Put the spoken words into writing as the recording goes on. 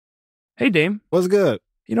Hey, Dame. What's good?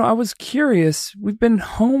 I was curious. We've been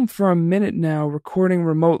home for a minute now, recording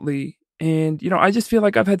remotely. And, I just feel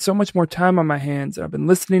like I've had so much more time on my hands. I've been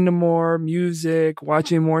listening to more music,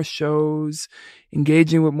 watching more shows,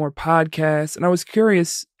 engaging with more podcasts. And I was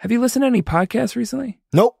curious, have you listened to any podcasts recently?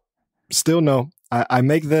 Nope. Still no. I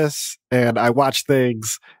make this and I watch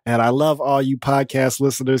things, and I love all you podcast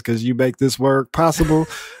listeners because you make this work possible.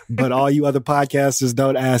 But all you other podcasters,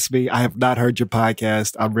 don't ask me. I have not heard your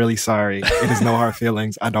podcast. I'm really sorry. It is no hard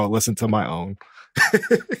feelings. I don't listen to my own.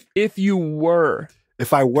 If you were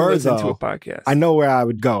If I were, to listen though, to a podcast, I know where I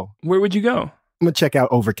would go. where would you go? I'm going to check out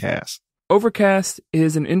Overcast. Overcast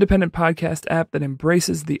is an independent podcast app that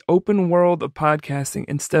embraces the open world of podcasting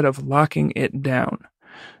instead of locking it down.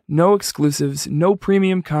 No exclusives, no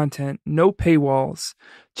premium content, no paywalls,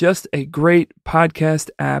 just a great podcast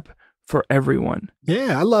app for everyone.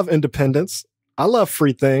 Yeah, I love independence. I love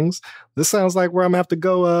free things. This sounds like where I'm going to have to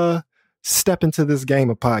go step into this game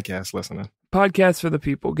of podcast listening. Podcasts for the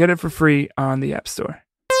people. Get it for free on the App Store.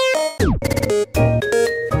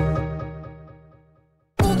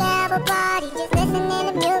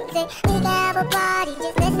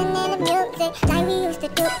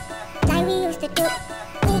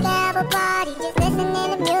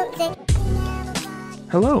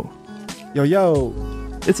 Hello, Yo,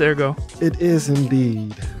 it's AirGo. it is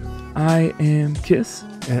indeed. I am Kiss.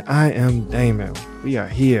 And I am Damon. We are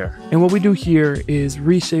here. And what we do here is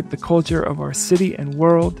reshape the culture of our city and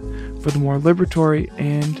world for the more liberatory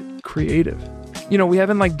and creative. We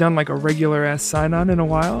haven't done a regular ass sign on in a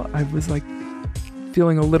while. I was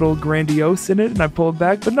feeling a little grandiose in it and I pulled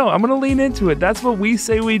back, but no, I'm going to lean into it. That's what we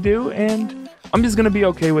say we do, and I'm just going to be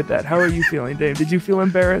okay with that. How are you feeling, Dave? Did you feel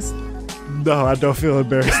embarrassed? No, I don't feel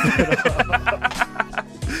embarrassed at all.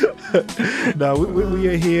 No, we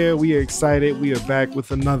are here. We are excited. We are back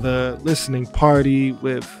with another listening party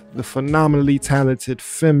with the phenomenally talented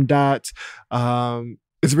femdot.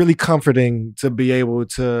 It's really comforting to be able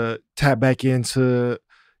to tap back into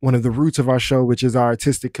one of the roots of our show, which is our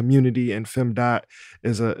artistic community, and femdot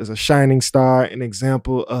is a shining star, an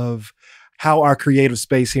example of how our creative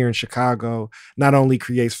space here in Chicago not only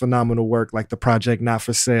creates phenomenal work like the project Not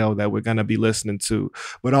For Sale that we're going to be listening to,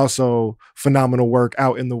 but also phenomenal work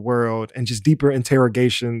out in the world and just deeper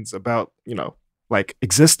interrogations about,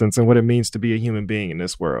 existence and what it means to be a human being in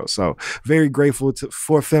this world. So very grateful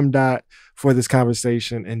for femdot for this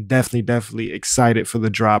conversation, and definitely excited for the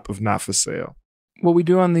drop of Not For Sale. What we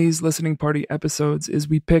do on these listening party episodes is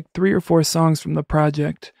we pick 3 or 4 songs from the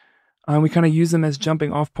project. We kind of use them as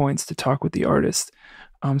jumping off points to talk with the artist.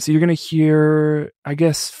 So you're going to hear,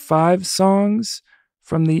 5 songs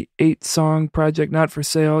from the 8-song project Not For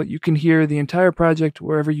Sale. You can hear the entire project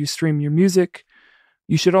wherever you stream your music.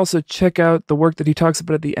 You should also check out the work that he talks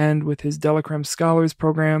about at the end with his Delacreme Scholars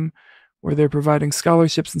program, where they're providing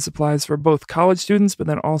scholarships and supplies for both college students, but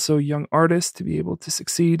then also young artists to be able to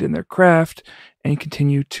succeed in their craft and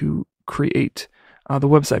continue to create. The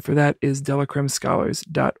website for that is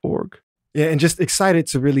delacremescholars.org. Yeah, and just excited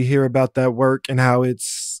to really hear about that work and how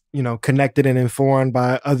it's, connected and informed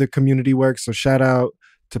by other community work. So shout out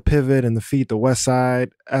to Pivot and the Feed the West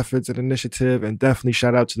Side efforts and initiative, and definitely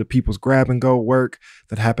shout out to the People's Grab and Go work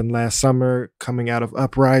that happened last summer coming out of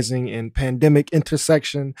uprising and pandemic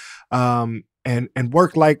intersection. And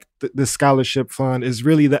work like the scholarship fund is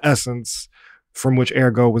really the essence from which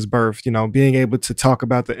AirGo was birthed, being able to talk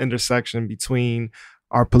about the intersection between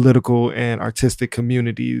our political and artistic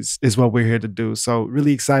communities is what we're here to do. So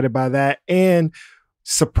really excited by that. And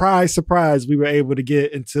surprise, we were able to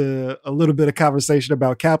get into a little bit of conversation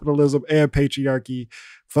about capitalism and patriarchy.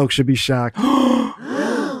 Folks should be shocked.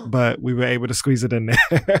 But we were able to squeeze it in there.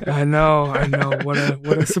 I know. What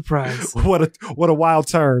a surprise. What a wild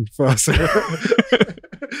turn for us.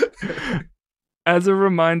 As a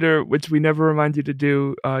reminder, which we never remind you to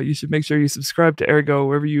do, you should make sure you subscribe to AirGo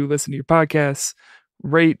wherever you listen to your podcasts.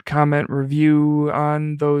 Rate, comment, review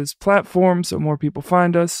on those platforms so more people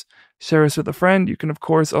find us. Share us with a friend. You can, of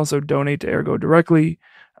course, also donate to AirGo directly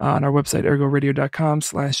on our website,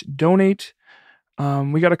 ergoradio.com/donate.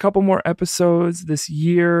 We got a couple more episodes this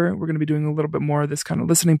year. We're going to be doing a little bit more of this kind of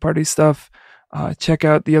listening party stuff. Check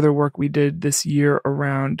out the other work we did this year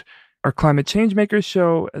around our Climate Change Makers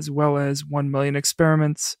show, as well as 1 Million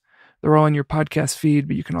Experiments. They're all in your podcast feed,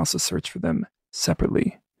 but you can also search for them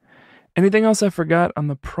separately. Anything else I forgot on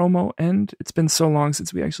the promo end? It's been so long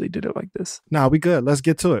since we actually did it like this. Nah, we good. Let's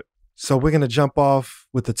get to it. So we're going to jump off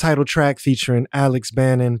with the title track featuring Alex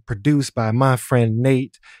Bannon, produced by my friend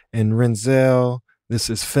Nate and Renzel. This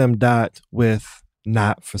is femdot with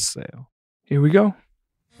Not For Sale. Here we go.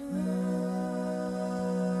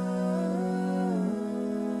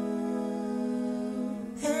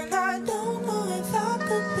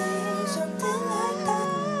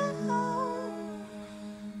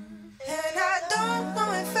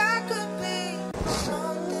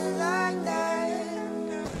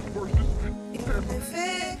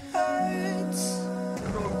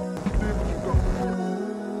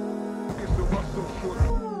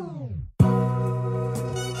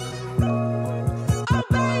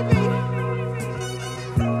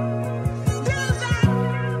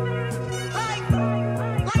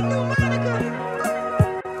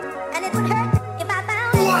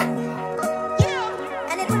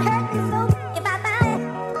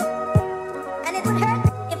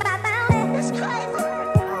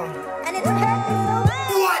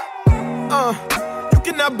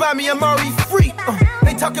 cannot buy me, I'm already free.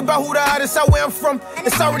 They talk about who the artist are, where I'm from,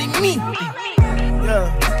 it's already me.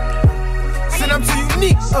 Yeah. Said I'm too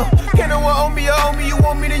unique. Can't no one own me or owe me. You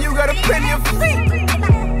want me, then you gotta pay me a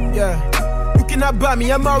fee. Yeah. You cannot buy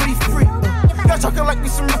me, I'm already free. Y'all talking like we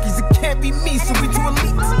some rookies, it can't be me, so we too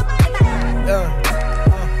elite. Yeah.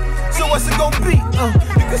 So what's it gonna be?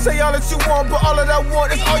 You can say all that you want, but all that I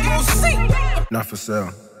want is all you will see. Not for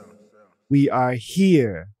sale. We are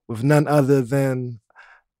here with none other than,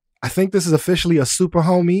 I think this is officially a super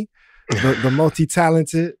homie, the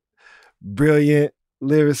multi-talented, brilliant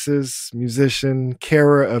lyricist, musician,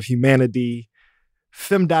 carer of humanity.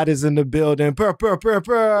 Femdot is in the building.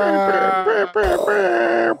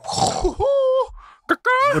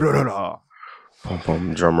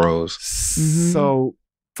 Drum rolls. So,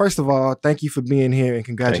 first of all, thank you for being here and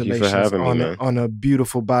congratulations on a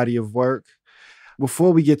beautiful body of work.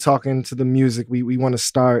 Before we get talking to the music, we want to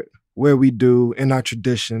start where we do in our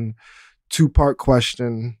tradition, 2-part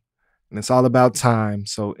question, and it's all about time.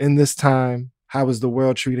 So in this time, how is the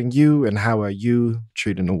world treating you and how are you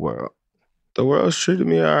treating the world? The world's treating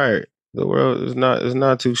me all right. The world is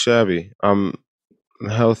not too shabby. I'm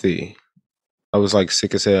healthy. I was like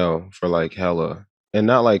sick as hell for like hella. And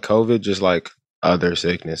not like COVID, just like other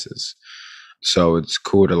sicknesses. So it's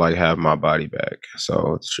cool to like have my body back.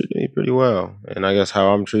 So it's treating me pretty well. And I guess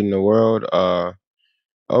how I'm treating the world,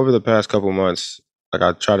 over the past couple months, like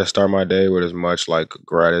I try to start my day with as much like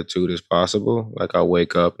gratitude as possible. Like I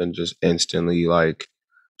wake up and just instantly like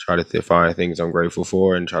try to find things I'm grateful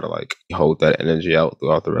for and try to like hold that energy out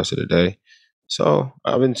throughout the rest of the day. So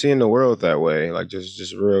I've been seeing the world that way, like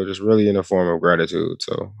just really in a form of gratitude.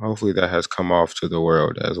 So hopefully that has come off to the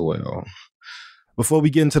world as well. Before we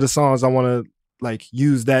get into the songs, I want to like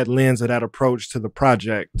use that lens or that approach to the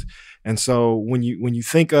project. And so when you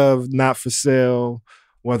think of Not For Sale,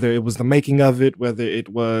 whether it was the making of it, whether it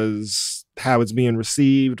was how it's being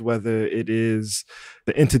received, whether it is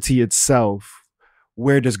the entity itself,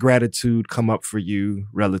 where does gratitude come up for you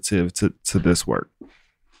relative to this work?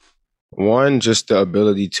 One, just the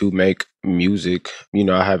ability to make music. You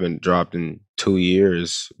know, I haven't dropped in 2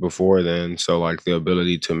 years before then. So like the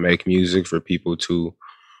ability to make music for people to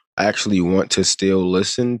actually want to still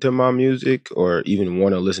listen to my music or even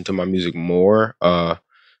want to listen to my music more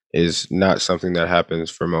is not something that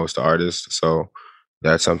happens for most artists. So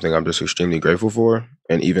that's something I'm just extremely grateful for.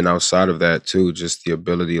 And even outside of that too, just the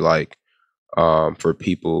ability like for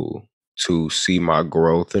people to see my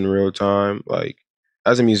growth in real time, like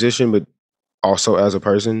as a musician, but also as a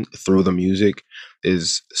person through the music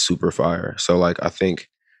is super fire. So like I think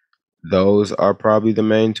those are probably the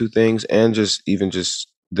main 2 things, and just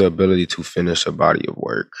the ability to finish a body of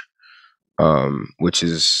work, which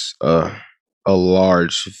is a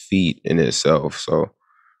large feat in itself. So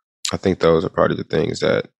I think those are probably the things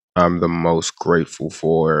that I'm the most grateful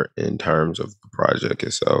for in terms of the project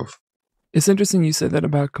itself. It's interesting you said that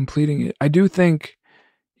about completing it. I do think,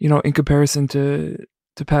 in comparison to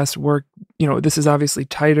past work, this is obviously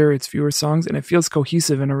tighter, it's fewer songs, and it feels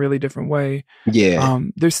cohesive in a really different way. Yeah.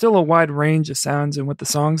 There's still a wide range of sounds in what the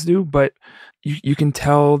songs do, but you can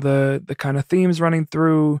tell the kind of themes running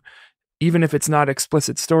through. Even if it's not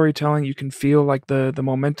explicit storytelling, you can feel like the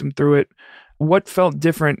momentum through it. What felt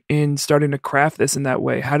different in starting to craft this in that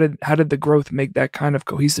way? How did the growth make that kind of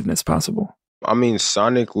cohesiveness possible? I mean,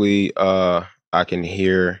 sonically, I can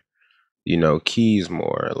hear, keys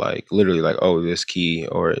more, like literally like, oh, this key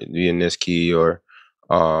or in this key, or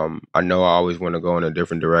I know I always want to go in a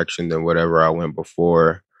different direction than whatever I went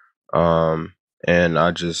before. And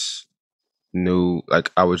I just knew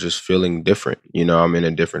like I was just feeling different. I'm in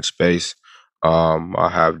a different space. I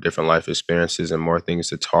have different life experiences and more things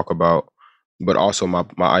to talk about. But also my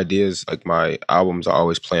ideas, like my albums are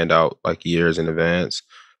always planned out like years in advance.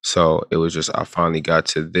 So it was just, I finally got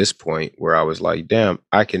to this point where I was like, damn,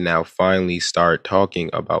 I can now finally start talking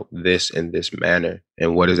about this in this manner.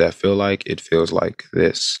 And what does that feel like? It feels like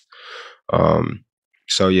this.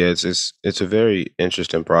 So yeah, it's a very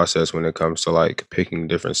interesting process when it comes to like picking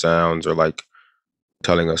different sounds or like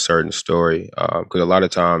telling a certain story. Because a lot of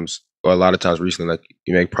times recently, like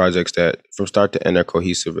you make projects that from start to end are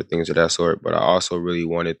cohesive or things of that sort. But I also really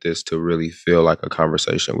wanted this to really feel like a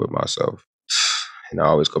conversation with myself. And I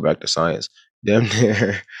always go back to science. Damn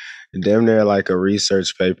near like a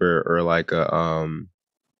research paper or like a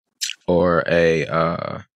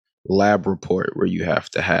lab report where you have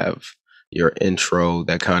to have your intro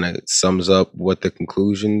that kind of sums up what the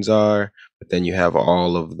conclusions are, but then you have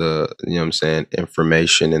all of the,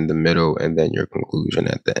 information in the middle and then your conclusion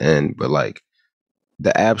at the end. But like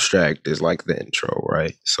the abstract is like the intro,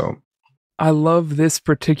 right? So I love this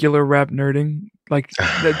particular rap nerding. Like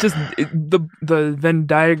the Venn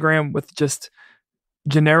diagram with just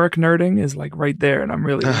generic nerding is like right there, and I'm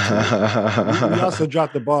really into it. We also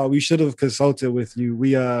dropped the ball. We should have consulted with you.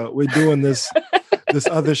 We're doing this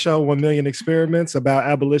other show, 1 Million Experiments, about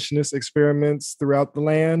abolitionist experiments throughout the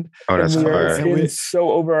land. Oh, that's hard. We're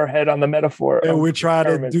so over our head on the metaphor. And we're trying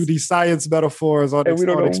to do these science metaphors on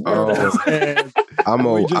experiments. And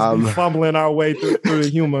we just be fumbling our way through the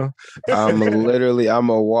humor. I am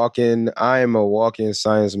a walking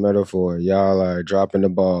science metaphor. Y'all are dropping the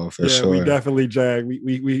ball for sure. We definitely jagged.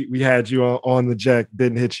 We had you on the jack,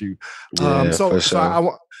 didn't hit you. So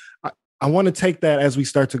I want to take that as we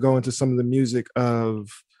start to go into some of the music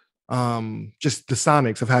of just the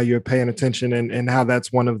sonics of how you're paying attention and how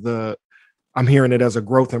that's one of the, I'm hearing it as a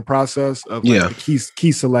growth and process of like the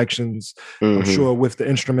key selections, I'm sure with the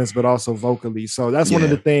instruments, but also vocally. So that's one of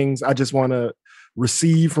the things I just want to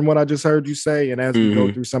receive from what I just heard you say. And as we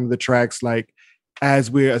go through some of the tracks, like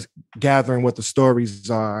as we're gathering what the stories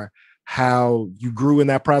are, how you grew in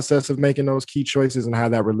that process of making those key choices and how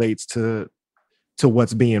that relates to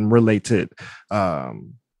what's being related.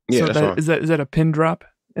 Is that a pin drop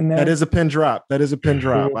in there? That is a pin drop. I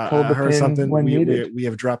heard something. We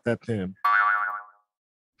have dropped that pin.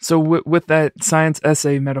 So with that science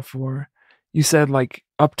essay metaphor, you said like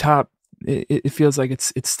up top, it feels like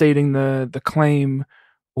it's stating the claim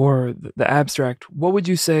or the abstract. What would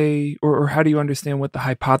you say, or how do you understand what the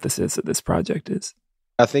hypothesis of this project is?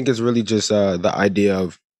 I think it's really just the idea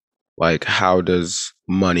of like, how does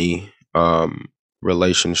money,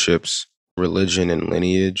 relationships, religion, and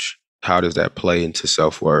lineage, how does that play into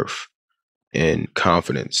self-worth and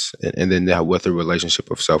confidence? And then what the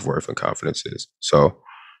relationship of self-worth and confidence is. So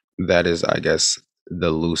that is, I guess,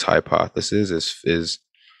 the loose hypothesis is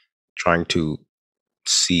trying to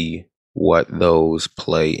see what those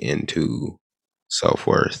play into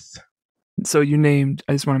self-worth. So you named,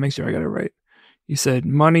 I just want to make sure I got it right. You said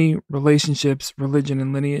money, relationships, religion,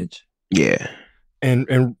 and lineage. Yeah.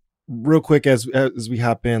 And real quick, as we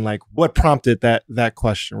hop in, like what prompted that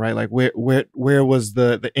question, right? Like where was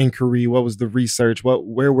the inquiry? What was the research?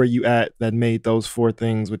 Where were you at that made those four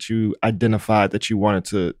things which you identified that you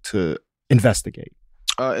wanted to investigate?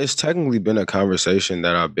 It's technically been a conversation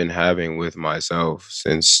that I've been having with myself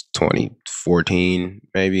since 2014,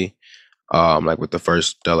 maybe, like with the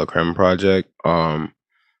first Della Creme project.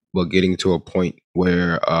 But getting to a point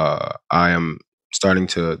where I am starting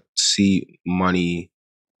to see money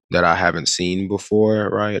that I haven't seen before,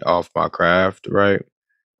 right, off my craft, right,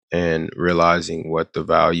 and realizing what the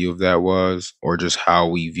value of that was, or just how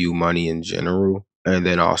we view money in general. And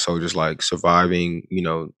then also just like surviving,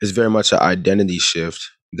 it's very much an identity shift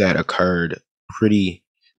that occurred pretty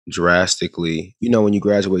drastically. When you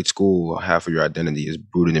graduate school, half of your identity is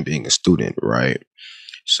rooted in being a student, right?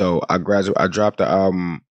 So I dropped the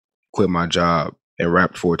album, quit my job, and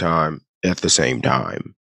rapped 4 times at the same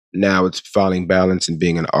time. Now it's finding balance and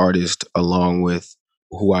being an artist along with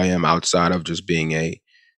who I am outside of just being a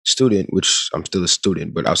student, which I'm still a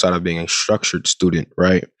student, but outside of being a structured student,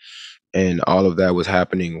 right? And all of that was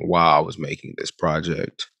happening while I was making this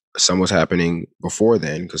project. Some was happening before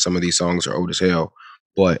then, because some of these songs are old as hell,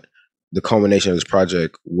 but the culmination of this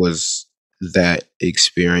project was that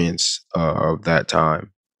experience of that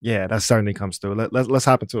time. Yeah, that certainly comes through. Let's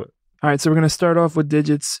hop into it. All right, so we're going to start off with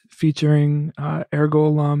Digits featuring AirGo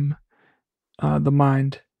alum, The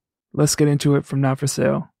Mind. Let's get into it from Not For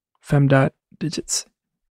Sale. Femdot, Digits.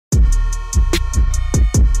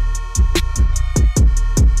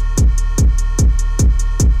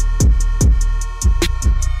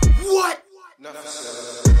 What? And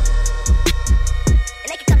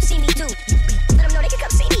they can come see me too. Let them know they can come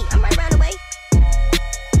see me. I'm right around the way.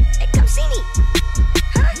 They can come see me.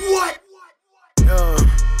 Huh? What?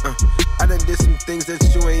 I done did some things that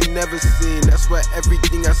you ain't never seen. That's why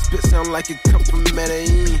everything I spit sound like it come from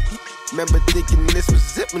Medellin. Remember thinking this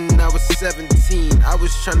was it when I was 17. I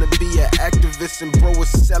was trying to be an activist and bro was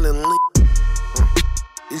selling lean.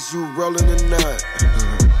 Is you rolling a nut?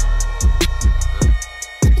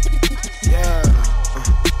 Yeah.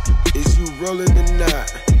 Is you rolling a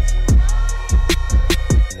nut?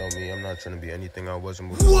 You know me, I'm not trying to be anything I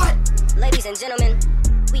wasn't before. What? Ladies and gentlemen,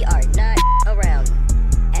 we are not around.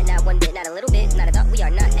 And not one bit, not a little bit, not a dot. We are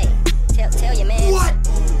not. Hey, tell your mans. What?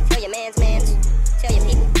 Tell your mans. Tell your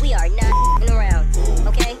people we are not around.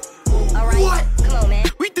 Okay? All right. What? Come on, man.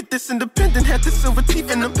 We did this independent, had the silver teeth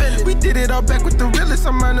independent. We did it all back with the realest.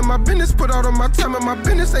 I'm minding my business, put all of my time in my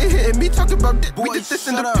business. They hitting me, talking about this. We did this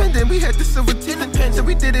independent, we had the silver teeth independent.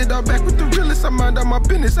 We did it all back with the realest. I mind all my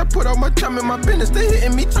business, I put all my time in my business. They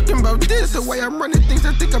hitting me, talking about this. The way I'm running things,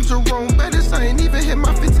 I think I'm Jerome Bettis. I ain't even hit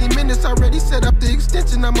my 15 minutes. business. Already set up the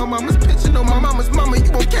extension. Now my mama's pitching on my mama's mama.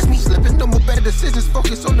 You won't catch me slipping. No more better decisions.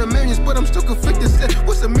 Focus on the millions, but I'm still conflicted. Said,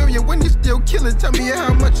 what's a million when you still killing? Tell me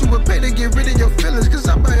how much you would pay to get rid of your feelings. Cause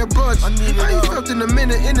I buy a bunch. I ain't felt in a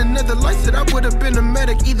minute. In another life, said I would have been a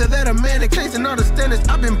medic. Either that or manic. Chasing all the standards.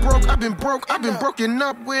 I've been broke. I've been broken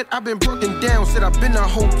up with. I've been broken down. Said I've been a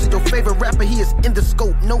hope. Said your favorite rapper, he is in the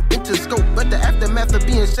scope. No interscope. But the aftermath of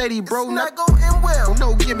being shady, bro, not going well.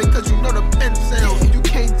 No gimmick, cause you know the pen sales. You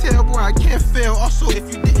can't tell, boy, I can't fail. Also,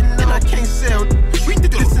 if you didn't know, I can't sell. We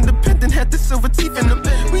did this independent, had the silver teeth in them.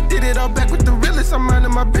 We did it all back with the realest. I'm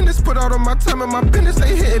minding my business, put all of my time in my business.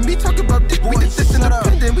 They hitting me, talk about this. We did this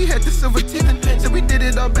independent, we had the silver teeth in them. So we did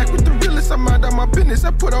it all back with the realest. I'm minding my business,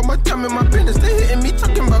 I put all my time in my business. They hitting me,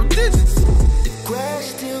 talking about digits. The grass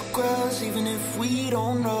still grows, even if we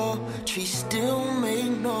don't know. Trees still make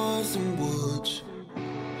noise in woods.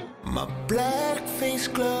 My black face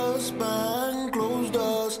glows behind closed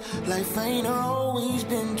doors. Life ain't always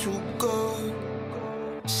been too good.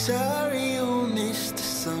 Sorry you missed the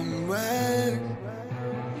sunrise.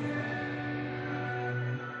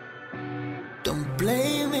 Don't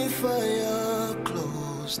blame me for your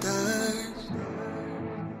closed eyes.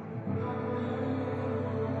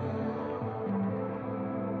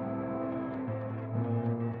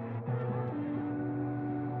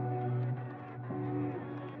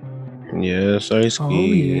 Yes, Ice Oh,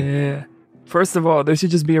 Ski. yeah. First of all, there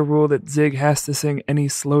should just be a rule that Zig has to sing any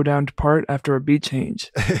slow down part after a beat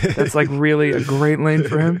change. That's like really a great lane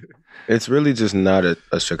for him. It's really just not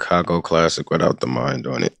a Chicago classic without the mind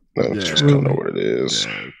on it. That's just kind of what it is.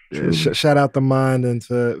 Yeah, shout out the Mind, and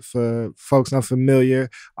for folks not familiar,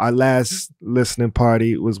 our last listening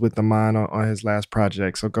party was with the Mind on his last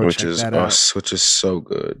project. So go check that out. Which is so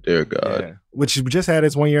good, dear God. Yeah. Which just had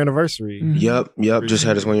its 1 year anniversary. Mm-hmm. Yep. Just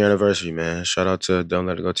had its 1 year anniversary, man. Shout out to Don't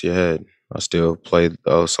Let It Go to Your Head. I still play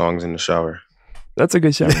those songs in the shower. That's a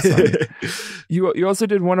good shower song. You also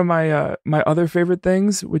did one of my my other favorite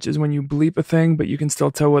things, which is when you bleep a thing, but you can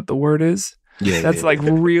still tell what the word is. Yeah, that's like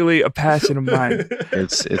really a passion of mine.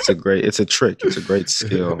 It's a trick. It's a great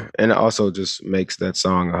skill, and it also just makes that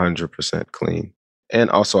song 100% clean.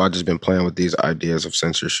 And also, I've just been playing with these ideas of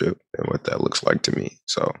censorship and what that looks like to me.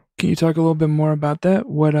 So, can you talk a little bit more about that?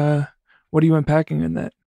 What are you unpacking in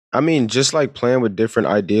that? I mean, just like playing with different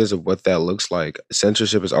ideas of what that looks like.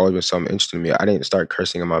 Censorship has always been something interesting to me. I didn't start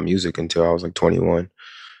cursing in my music until I was like 21.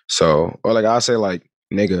 So, or like I'll say like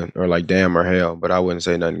nigga or like damn or hell, but I wouldn't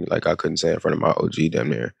say nothing like I couldn't say in front of my OG damn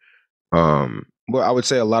near. Well, I would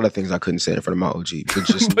say a lot of things I couldn't say in front of my OG, but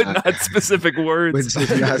just but not specific words.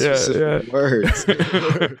 But not specific words.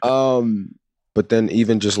 But then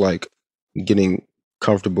even just like getting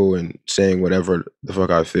comfortable and saying whatever the fuck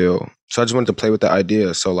I feel. So I just wanted to play with the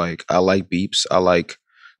idea. So like I like beeps, I like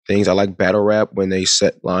things, I like battle rap when they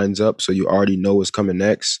set lines up so you already know what's coming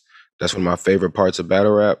next. That's one of my favorite parts of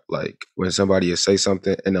battle rap. Like when somebody will say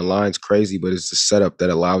something and the line's crazy, but it's the setup that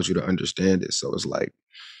allows you to understand it. So it's like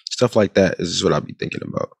stuff like that is just what I'll be thinking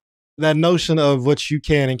about. That notion of what you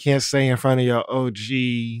can and can't say in front of your OG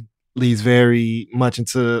leads very much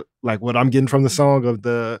into like what I'm getting from the song of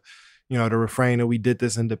the, you know, the refrain that we did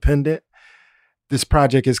this independent. This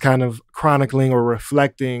project is kind of chronicling or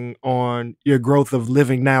reflecting on your growth of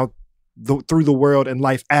living now through the world and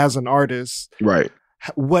life as an artist. Right.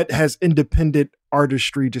 What has independent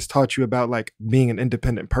artistry just taught you about like being an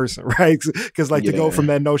independent person, right? Because like to go from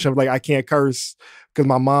that notion of like I can't curse because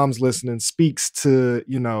my mom's listening speaks to,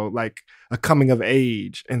 you know, like a coming of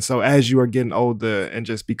age. And so as you are getting older and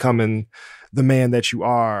just becoming the man that you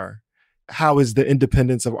are, how is the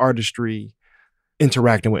independence of artistry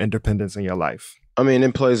interacting with independence in your life? I mean,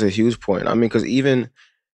 it plays a huge point. I mean, because even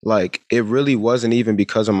like it really wasn't even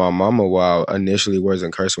because of my mama while I initially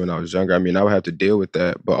wasn't cursing when I was younger. I mean, I would have to deal with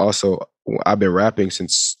that. But also, I've been rapping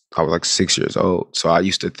since I was like 6 years old. So I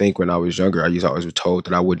used to think when I was younger, I always was told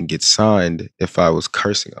that I wouldn't get signed if I was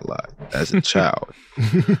cursing a lot as a child,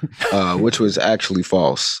 which was actually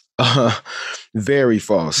false. Very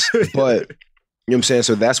false. But you know what I'm saying?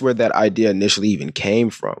 So that's where that idea initially even came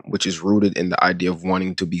from, which is rooted in the idea of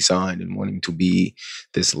wanting to be signed and wanting to be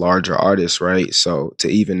this larger artist, right? So to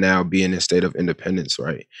even now be in a state of independence,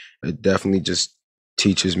 right? It definitely just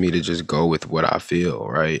teaches me to just go with what I feel,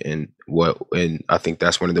 right? And I think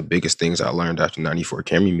that's one of the biggest things I learned after 94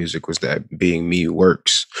 Camry Music was that being me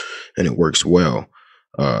works, and it works well.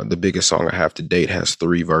 The biggest song I have to date has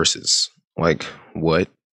 3 verses. Like, what?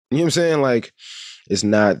 You know what I'm saying? Like, it's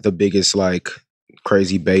not the biggest, like,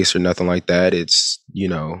 crazy bass or nothing like that. It's, you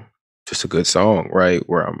know, just a good song, right?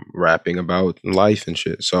 Where I'm rapping about life and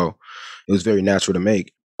shit. So it was very natural to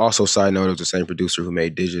make. Also, side note, it was the same producer who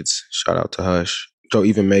made Digits. Shout out to Hush. So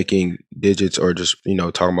even making digits or just,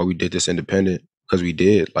 talking about we did this independent because we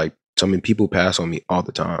did. Like, so many people pass on me all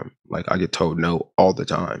the time. Like, I get told no all the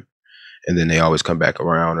time. And then they always come back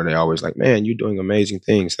around and they always like, man, you're doing amazing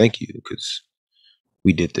things. Thank you. Because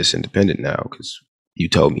we did this independent now because you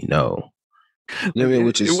told me no. You know what I mean?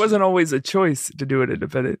 Which is, it wasn't always a choice to do it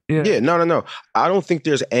independent. Yeah. Yeah, no. I don't think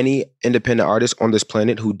there's any independent artist on this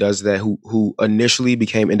planet who does that, who initially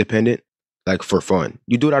became independent, like for fun.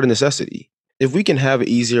 You do it out of necessity. If we can have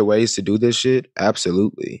easier ways to do this shit,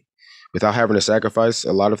 absolutely. Without having to sacrifice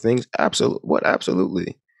a lot of things,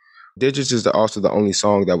 absolutely. Digits is also the only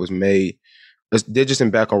song that was made. Digits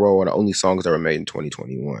and Back on Roll are the only songs that were made in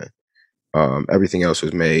 2021. Everything else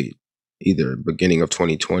was made either beginning of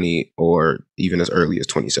 2020 or even as early as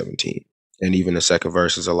 2017. And even the second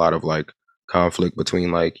verse is a lot of like conflict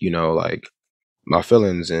between like, like my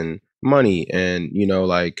feelings and money and,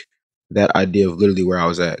 like that idea of literally where I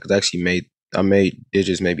was at. Cause I made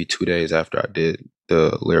Digits maybe 2 days after I did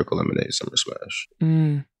the Lyrical Lemonade Summer Smash.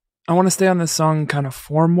 I want to stay on this song kind of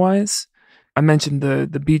form wise. I mentioned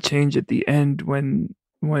the beat change at the end when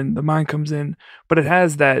the mind comes in, but it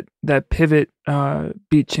has that pivot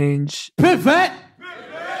beat change. Pivot.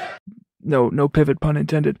 No pivot, pun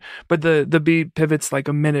intended. But the beat pivots like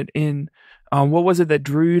a minute in. What was it that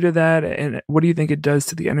drew you to that, and what do you think it does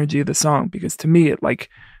to the energy of the song? Because to me, it like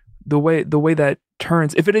the way that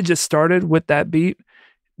turns. If it had just started with that beat,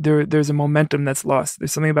 there's a momentum that's lost.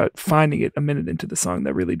 There's something about finding it a minute into the song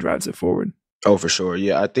that really drives it forward. Oh, for sure.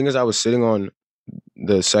 Yeah, I think as I was sitting on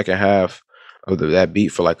the second half of that beat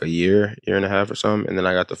for like a year and a half or something, and then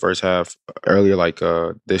I got the first half earlier, like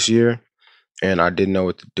this year, and I didn't know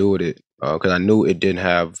what to do with it because I knew it didn't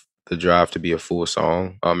have the drive to be a full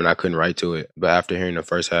song, and I couldn't write to it. But after hearing the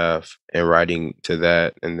first half and writing to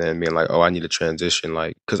that, and then being like, oh, I need a transition,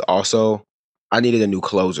 like, because also I needed a new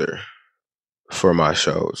closer for my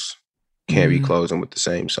shows. Can't be closing with the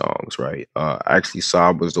same songs, right? Actually,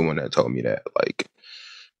 Saab was the one that told me that, like,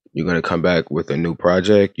 you're going to come back with a new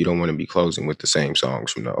project. You don't want to be closing with the same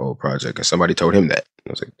songs from the old project. And somebody told him that.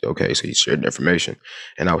 I was like, okay, so he shared the information.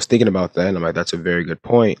 And I was thinking about that, and I'm like, that's a very good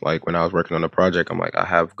point. Like, when I was working on the project, I'm like, I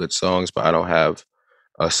have good songs, but I don't have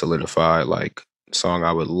a solidified, like, song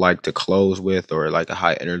I would like to close with or, like, a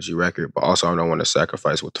high energy record. But also, I don't want to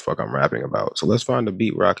sacrifice what the fuck I'm rapping about. So let's find a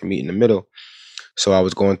beat where I can meet in the middle. So I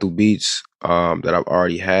was going through beats that I've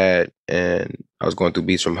already had, and I was going through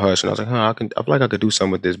beats from Hush, and I was like, I feel like I could do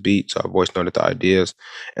something with this beat. So I voice noted the ideas,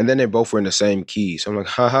 and then they both were in the same key. So I'm like,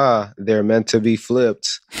 haha, they're meant to be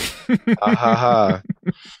flipped. Ha.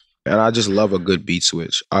 And I just love a good beat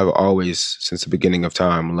switch. I've always, since the beginning of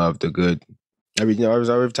time, loved a good. Every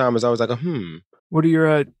time is always like What are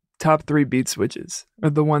your top 3 beat switches? Or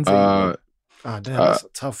the ones that you like? Oh, damn, that's a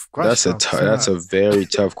tough question. That's a very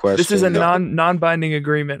tough question. This is a non-binding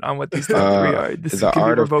agreement on what these top 3 are. This the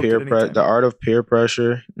art of peer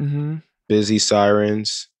pressure, Busy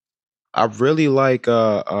Sirens. I really like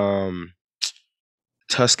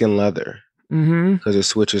Tuscan Leather because it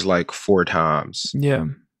switches like 4 times. Yeah,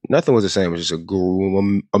 Nothing Was the Same. It was just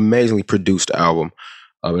a amazingly produced album.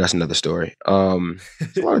 That's another story. A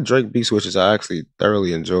lot of Drake beat switches I actually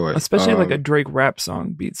thoroughly enjoy. Especially like a Drake rap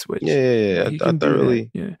song beat switch. Yeah. I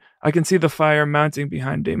thoroughly. Yeah, I can see the fire mounting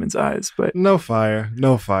behind Damon's eyes, but no fire.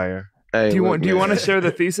 Hey, do you want to share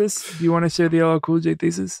the thesis? Do you want to share the LL Cool J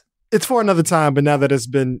thesis? It's for another time, but now that it's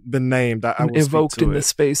been named, I will evoked speak to in it. the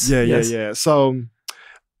space. Yeah. So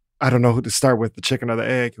I don't know who to start with, the chicken or the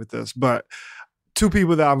egg with this, but 2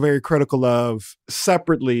 people that I'm very critical of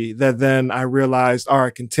separately that then I realized are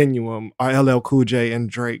a continuum are LL Cool J and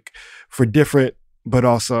Drake for different but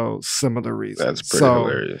also similar reasons. That's pretty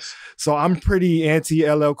hilarious. So I'm pretty anti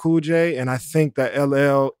LL Cool J, and I think that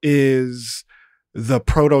LL is the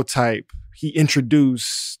prototype. He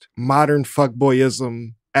introduced modern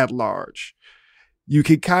fuckboyism at large. You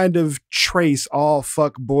could kind of trace all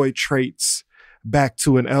fuckboy traits back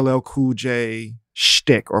to an LL Cool J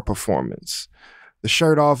shtick or performance. The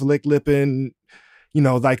shirt off, lipping,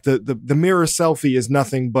 like the mirror selfie is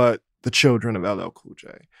nothing but the children of LL Cool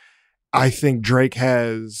J. I think Drake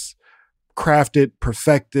has crafted,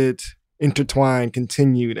 perfected, intertwined,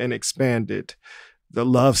 continued, and expanded the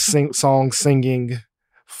love song singing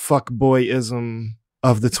fuckboyism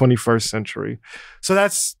of the 21st century. So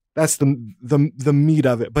that's the meat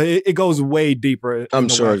of it, but it goes way deeper. I'm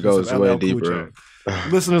sure it goes way deeper.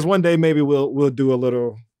 Listeners, one day maybe we'll do a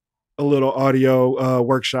little audio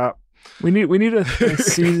workshop. We need a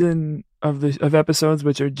season of episodes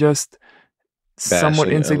which are just somewhat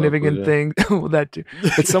Bashing insignificant LL Cool J. things. Well, that too.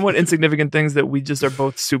 But somewhat insignificant things that we just are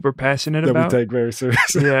both super passionate That we about. take very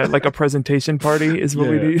seriously. Yeah, like a presentation party is what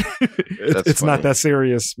we Yeah. need. It's not funny. that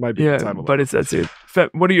serious. Might be the Yeah, title. but it's that serious.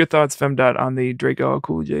 What are your thoughts, Femdot, on the Drake LL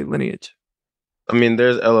Cool J lineage? I mean,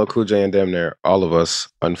 there's LL Cool J and damn near all of us,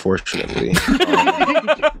 unfortunately.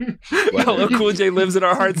 LL Cool J lives in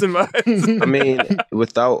our hearts and minds. I mean,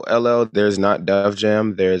 without LL, there's not Def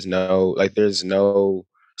Jam. There's no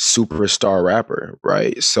superstar rapper,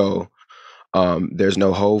 right? So there's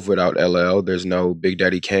no Hove without LL. There's no Big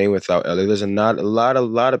Daddy Kane without LL. There's not a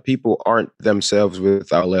lot of people aren't themselves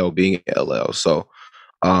without LL being LL. So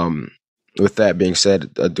with that being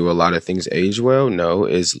said, do a lot of things age well? No.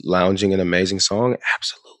 Is Lounging an amazing song?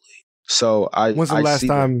 Absolutely. So When's the last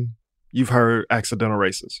time you've heard Accidental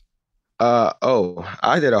Racists?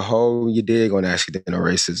 I did a whole you dig on Accidental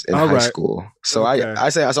Racists in high school. So Okay.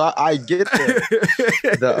 I get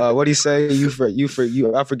the what do you say?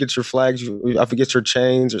 I forget your flags. I forget your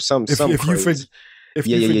chains or something. If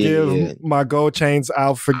you forgive my gold chains,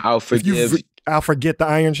 I'll forgive. I'll forget the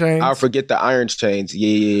iron chains. I'll forget the iron chains.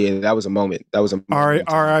 Yeah. That was a moment.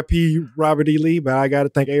 R.I.P. Robert E. Lee, but I got to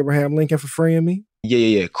thank Abraham Lincoln for freeing me.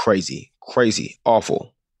 Yeah. Crazy.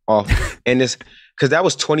 Awful. And this, because that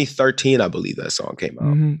was 2013, I believe that song came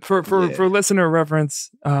out. Mm-hmm. For listener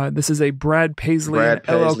reference, this is a Brad Paisley and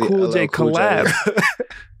LL Cool J collab.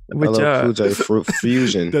 Which LL Cool J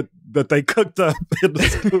fusion that they cooked up in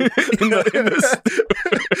the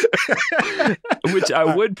which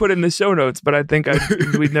I would put in the show notes, but I think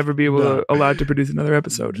we'd never be allowed to produce another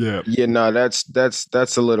episode. Yeah. No, that's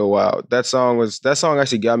a little wild. That song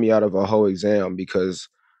actually got me out of a whole exam because,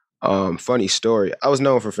 funny story, I was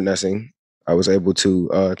known for finessing. I was able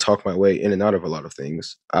to talk my way in and out of a lot of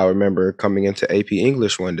things. I remember coming into AP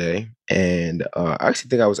English one day, and I actually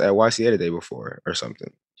think I was at YCA the day before or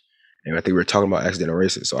something. And I think we were talking about Accidental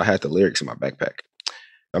Racists, so I had the lyrics in my backpack.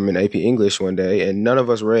 I'm in AP English one day, and none of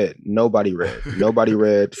us read. Nobody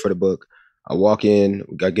read for the book. I walk in,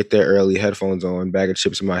 I get there early, headphones on, bag of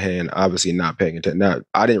chips in my hand, obviously not paying attention. Now,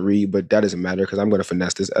 I didn't read, but that doesn't matter because I'm going to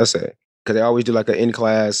finesse this essay. Because they always do like an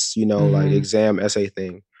in-class, like exam essay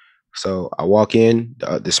thing. So I walk in,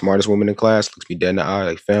 the smartest woman in class looks me dead in the eye,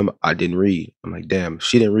 like, fam, I didn't read. I'm like, damn,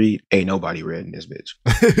 she didn't read. Ain't nobody read in this bitch.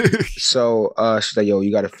 So she's like, yo,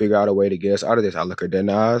 you got to figure out a way to get us out of this. I look her dead in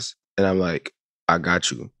the eyes, and I'm like, I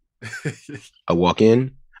got you. I walk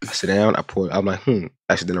in, I sit down, I'm like,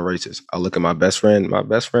 Accidental Racist. I look at my best friend. My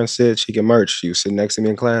best friend said she can merch. She was sitting next to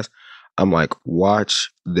me in class. I'm like, watch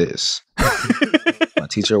this. My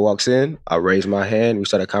teacher walks in. I raise my hand. We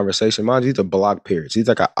start a conversation. Mind you, these are block periods. These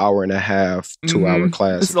like an hour and a half, 2 hour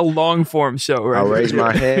class. This is a long form show, right? I raised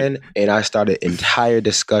my hand and I started entire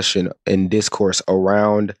discussion and discourse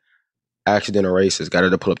around Accidental Racists. Got her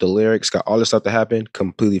to pull up the lyrics, got all the stuff that happened,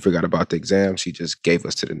 completely forgot about the exam. She just gave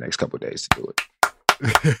us to the next couple of days to do it.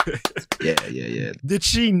 Yeah. Did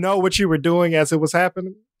she know what you were doing as it was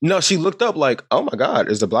happening? No, she looked up like, oh my God,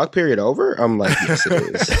 is the block period over? I'm like, yes, it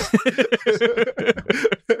is.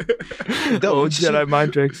 Oh, Jedi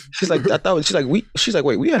mind tricks. She's like,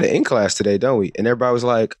 wait, we had an in class today, don't we? And everybody was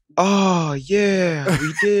like, oh yeah,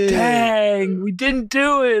 we did. Dang, we didn't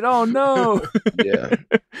do it. Oh no. Yeah.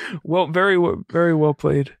 Well, very well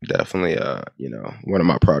played. Definitely, one of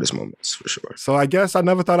my proudest moments for sure. So I guess I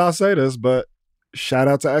never thought I'd say this, but shout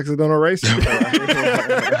out to Accidental Racists.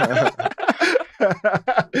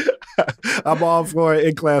 I'm all for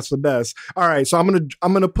in-class finesse. All right, so I'm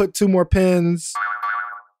gonna put 2 more pins,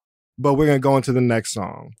 but we're gonna go into the next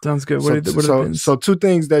song. Sounds good. What are the pins? So 2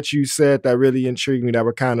 things that you said that really intrigued me that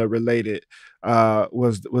were kind of related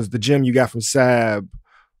was the gem you got from Sab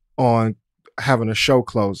on having a show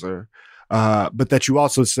closer, but that you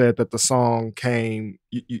also said that the song came,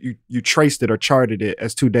 you traced it or charted it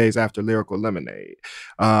as 2 days after Lyrical Lemonade,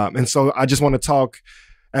 and so I just want to talk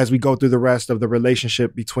as we go through the rest of the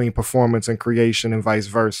relationship between performance and creation and vice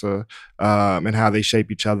versa, and how they shape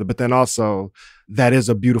each other. But then also that is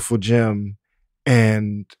a beautiful gem.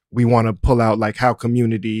 And we want to pull out like how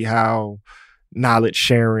community, how knowledge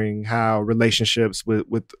sharing, how relationships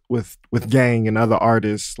with gang and other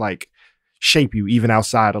artists like shape you even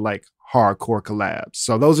outside of like hardcore collabs.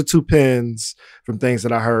 So those are 2 pins from things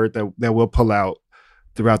that I heard that we'll pull out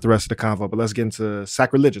throughout the rest of the convo. But let's get into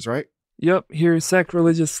Sacrilegious, right? Yep, here's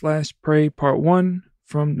Sacrilegious / Pray Part 1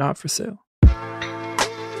 from Not For Sale.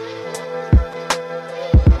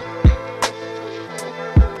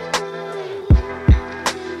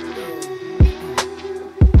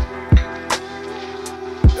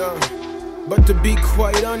 But to be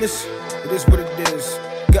quite honest, it is what it is.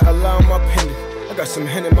 Got a lie on my pendant. I got some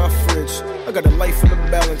hen in my fridge. I got a life full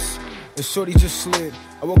of balance. The shorty just slid.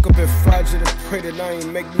 I woke up at 5 to pray that I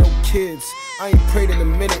ain't make no kids. I ain't prayed in a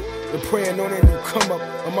minute. The praying on it new come up.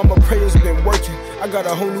 My mama prayers been working. I got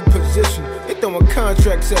a whole new position. They throwing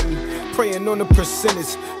contracts at me. Praying on the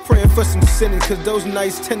percentage. Praying for some sinning. Cause those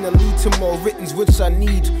nights tend to lead to more writtens, which I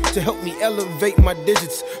need to help me elevate my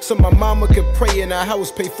digits. So my mama can pray in our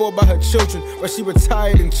house, paid for by her children. While she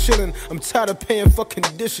retired and chilling. I'm tired of paying for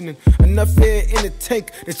conditioning. Enough air in the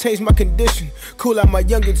tank to change my condition. Cool out my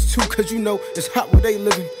youngins too, cause you know it's hot where they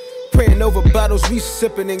living. Praying over bottles we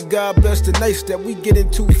sipping, and God bless the nights that we get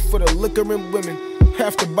into for the liquor and women.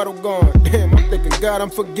 Half the bottle gone, damn, I'm thinking God I'm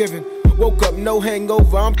forgiven. Woke up no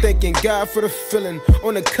hangover, I'm thanking God for the feeling.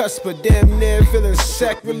 On the cusp but damn near feeling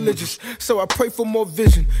sacrilegious. So I pray for more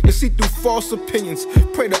vision, to see through false opinions.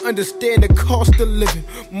 Pray to understand the cost of living.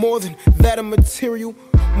 More than that of material,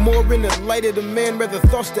 more in the light of the man, rather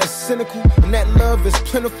thoughts that's cynical. And that love is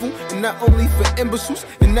plentiful, and not only for imbeciles.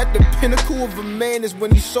 And that the pinnacle of a man is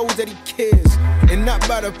when he shows that he cares, and not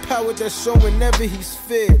by the power that's shown whenever he's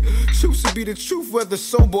fed. Truth should be the truth, whether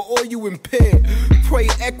sober or you impaired. Pray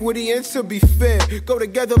equity and to be fair go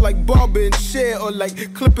together like barber and chair, or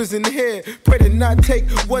like clippers and hair. Pray to not take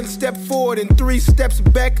one step forward and 3 steps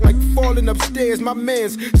back, like falling upstairs. My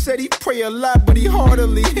man's said he pray a lot, but he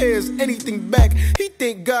hardly hears anything back. He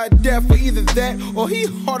think God deaf for either that or he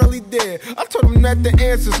hardly there. I told him that the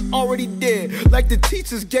answer's already there, like the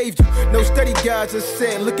teachers gave you. No study guides just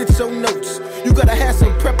said, look at your notes. You gotta have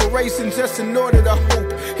some preparation just in order to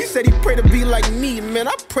hope. He said he pray to be like me, man,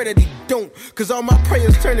 I pray that he don't. Cause all my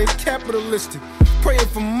prayers turning capitalistic. Praying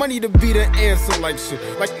for money to be the answer, like shit.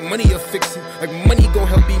 Like money will fix it. Like money gon'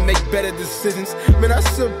 help me make better decisions. Man, I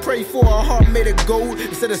should pray for a heart made of gold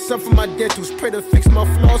instead of some for my dentals. Pray to fix my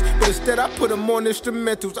flaws, but instead I put them on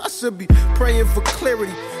instrumentals. I should be praying for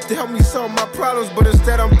clarity to help me solve my problems, but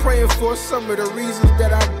instead I'm praying for some of the reasons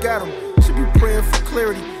that I got them. Should be praying for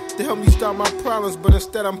clarity to help me stop my problems, but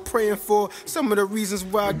instead I'm praying for some of the reasons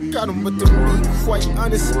why I got them. But to be quite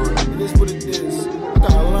honest, it is what it is. I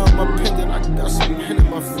got a line my pendant, I got some hen in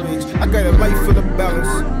my fridge. I got a life full of balance,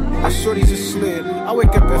 and shorty just slid. I wake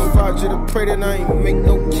up at 5 just to pray that I ain't make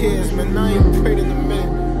no kids, man. I ain't prayed in a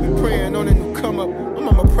minute. Been praying on a new come up.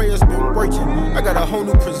 My mama prayers been working. I got a whole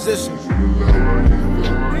new position.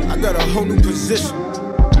 I got a whole new position.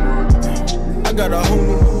 I got a whole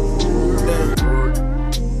new damn.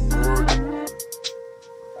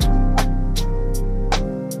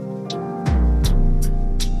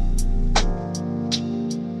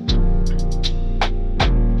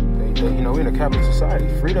 Capitalist society.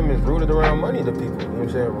 Freedom is rooted around money to people. You know what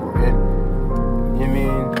I'm saying? And you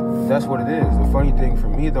mean that's what it is. The funny thing for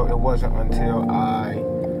me though, it wasn't until I,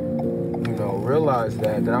 realized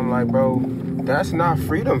that I'm like, bro, that's not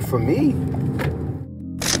freedom for me.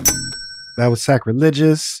 That was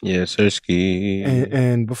Sacrilegious. Yes, Sirski.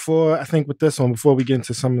 And before, I think with this one, before we get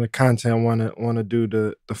into some of the content, I want to do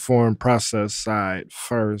the form process side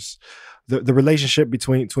first. The relationship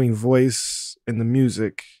between voice and the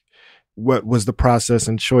music. What was the process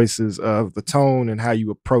and choices of the tone and how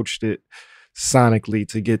you approached it sonically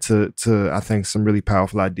to get to I think some really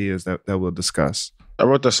powerful ideas that we'll discuss. I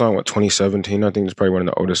wrote that song 2017. I think it's probably one of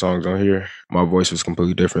the oldest songs on here. My voice was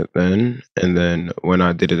completely different then. And then when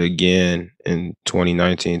I did it again in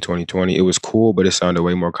 2019, 2020, it was cool, but it sounded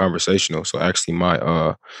way more conversational. So actually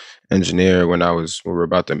my engineer, when we were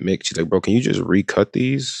about to mix, she's like, bro, can you just recut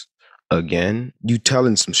these again? You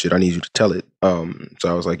telling some shit, I need you to tell it. So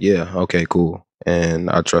I was like, yeah, okay, cool. And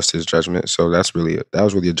I trust his judgment. So that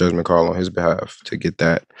was really a judgment call on his behalf to get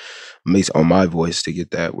that, at least on my voice, to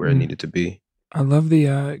get that where it needed to be. I love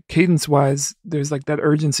the cadence wise, there's like that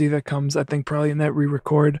urgency that comes, I think probably in that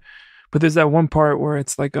re-record, but there's that one part where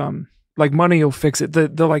it's like money will fix it.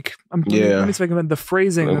 The like, let me speak about the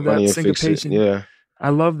phrasing of that syncopation. Yeah. I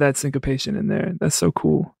love that syncopation in there. That's so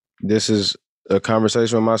cool. This is a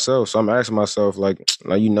conversation with myself. So I'm asking myself, like, cause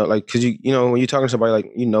when you're talking to somebody,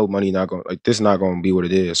 like, money not going, like, this not going to be what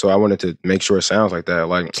it is. So I wanted to make sure it sounds like that.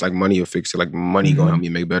 Like money will fix it. Like money going to help me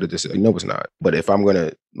make better decisions. Like, no, it's not. But if I'm going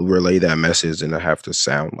to relay that message, then I have to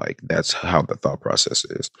sound like that's how the thought process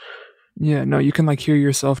is. Yeah, no, you can like hear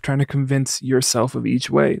yourself trying to convince yourself of each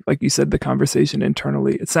way. Like you said, the conversation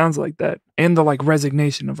internally, it sounds like that. And the like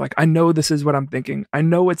resignation of like, I know this is what I'm thinking. I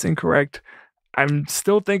know it's incorrect. I'm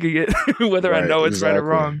still thinking it, whether I know it's right or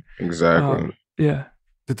wrong. Exactly. Yeah.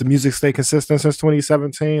 Did the music stay consistent since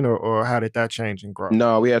 2017, or how did that change and grow?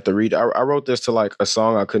 No, we had to read. I wrote this to like a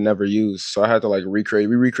song I could never use, so I had to like recreate.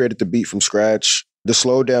 We recreated the beat from scratch. The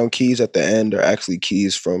slow down keys at the end are actually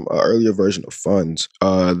keys from an earlier version of Funds.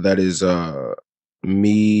 That is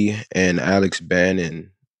me and Alex Bannon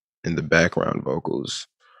in the background vocals.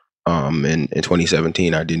 In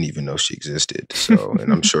 2017, I didn't even know she existed. So,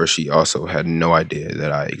 and I'm sure she also had no idea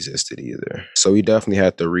that I existed either. So we definitely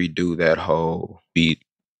had to redo that whole beat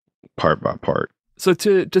part by part. So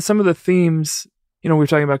to some of the themes, we were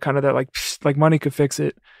talking about kind of that like money could fix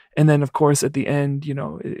it. And then of course at the end,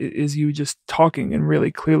 is you just talking and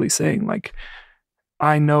really clearly saying like,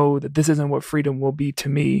 I know that this isn't what freedom will be to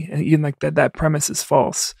me. And even like that premise is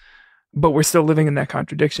false. But we're still living in that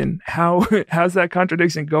contradiction. How's that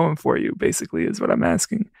contradiction going for you, basically, is what I'm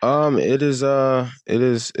asking. It's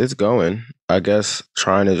going. I guess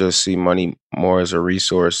trying to just see money more as a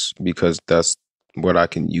resource because that's what I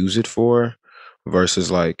can use it for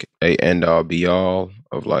versus like a end all be all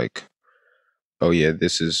of like, oh yeah,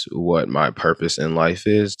 this is what my purpose in life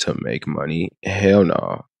is, to make money. Hell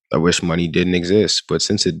no. I wish money didn't exist, but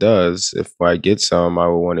since it does, if I get some, I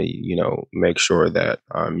would want to, make sure that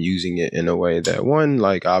I'm using it in a way that, one,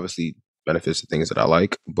 like obviously benefits the things that I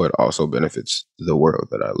like, but also benefits the world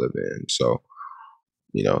that I live in. So,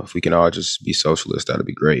 if we can all just be socialists, that'd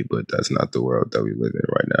be great, but that's not the world that we live in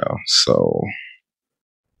right now. So,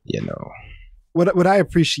 What I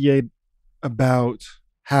appreciate about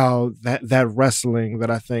how that wrestling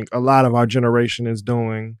that I think a lot of our generation is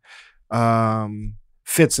doing,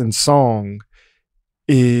 fits in song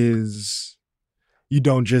is you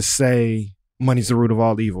don't just say money's the root of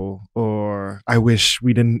all evil or I wish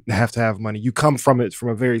we didn't have to have money. You come from it from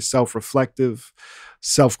a very self-reflective,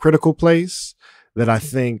 self-critical place that I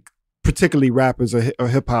think particularly rappers or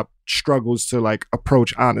hip hop struggles to like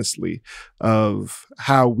approach honestly, of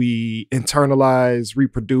how we internalize,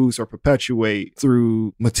 reproduce, or perpetuate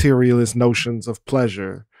through materialist notions of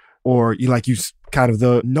pleasure, or kind of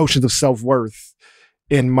the notions of self-worth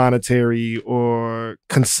in monetary or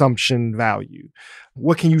consumption value.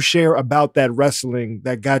 What can you share about that wrestling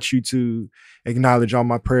that got you to acknowledge all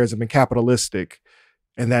my prayers have been capitalistic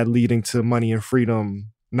and that leading to money and freedom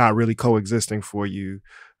not really coexisting for you,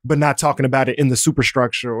 but not talking about it in the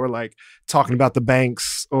superstructure or like talking about the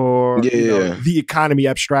banks or the economy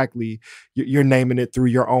abstractly. You're naming it through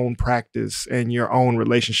your own practice and your own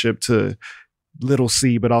relationship to little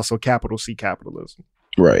c, but also capital C capitalism.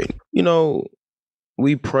 Right.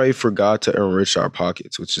 We pray for God to enrich our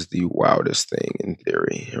pockets, which is the wildest thing in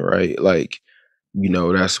theory, right? Like,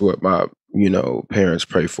 that's what my, parents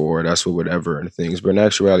pray for. That's what whatever and things. But in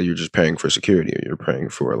actuality, you're just paying for security, or you're praying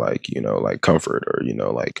for like, like comfort or,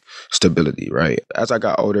 like stability, right? As I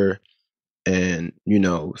got older and,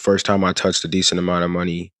 first time I touched a decent amount of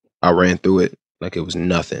money, I ran through it like it was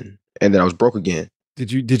nothing. And then I was broke again.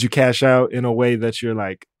 Did you cash out in a way that you're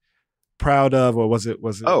like proud of, or was it?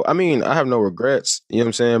 Oh, I mean, I have no regrets, you know what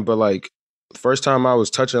I'm saying? But like the first time I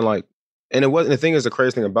was touching like, and it wasn't, the thing is, the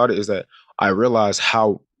crazy thing about it is that I realized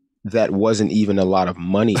how that wasn't even a lot of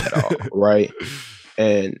money at all, right?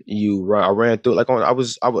 And I ran through like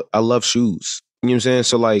I love shoes, you know what I'm saying?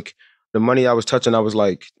 So like the money I was touching, I was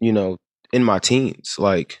like, in my teens,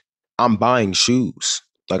 like I'm buying shoes.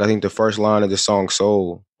 Like I think the first line of the song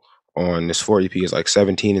Soul on this 4 EP is like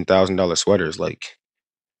 $17,000 sweaters, like.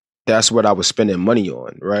 That's what I was spending money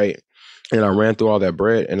on, right? And I ran through all that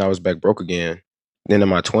bread and I was back broke again. Then in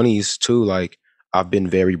my 20s too, like I've been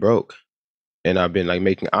very broke. And I've been like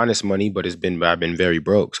making honest money, but I've been very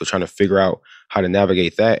broke. So trying to figure out how to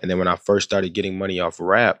navigate that. And then when I first started getting money off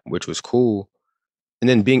rap, which was cool, and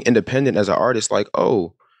then being independent as an artist, like,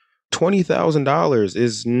 oh, $20,000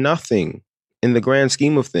 is nothing in the grand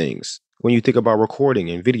scheme of things. When you think about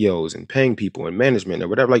recording and videos and paying people and management or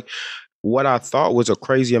whatever, like, what I thought was a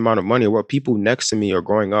crazy amount of money, or what people next to me or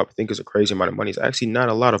growing up think is a crazy amount of money, is actually not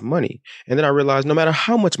a lot of money. And then I realized no matter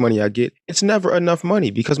how much money I get, it's never enough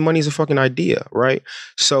money because money is a fucking idea, right?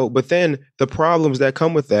 So, but then the problems that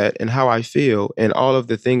come with that and how I feel and all of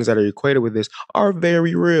the things that are equated with this are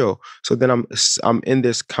very real. So then I'm in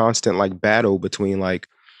this constant like battle between like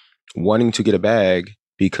wanting to get a bag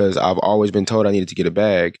because I've always been told I needed to get a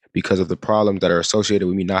bag because of the problems that are associated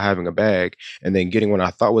with me not having a bag, and then getting what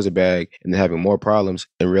I thought was a bag and then having more problems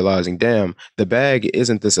and realizing, damn, the bag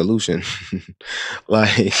isn't the solution.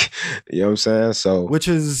 Like, you know what I'm saying? So, which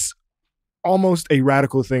is almost a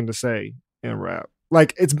radical thing to say in rap.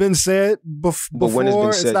 Like it's been said before. But when it's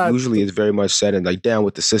been said, usually it's very much said in like, down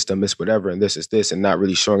with the system, it's whatever, and this is this, and not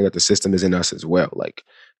really showing that the system is in us as well. Like,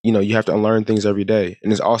 you have to unlearn things every day.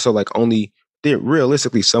 And it's also like only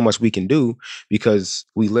realistically so much we can do because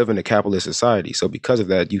we live in a capitalist society. So because of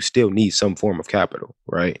that, you still need some form of capital,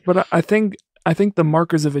 right? But I think the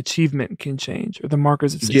markers of achievement can change, or the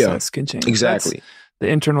markers of success can change. Exactly. That's the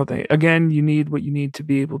internal thing. Again, you need what you need to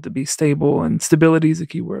be able to be stable, and stability is a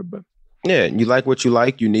key word. But yeah, you like what you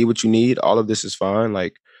like, you need what you need. All of this is fine.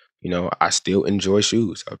 Like, I still enjoy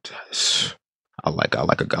shoes. I love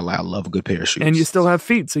a good pair of shoes. And you still have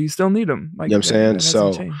feet, so you still need them. Like, you know what I'm saying? that So,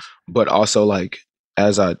 hasn't changed. but also like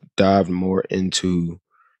as I dived more into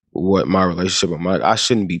what my relationship with Mike, I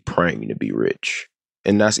shouldn't be praying to be rich.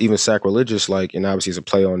 And that's even sacrilegious, like, and obviously it's a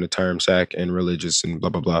play on the term sac and religious and blah,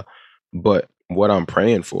 blah, blah. But what I'm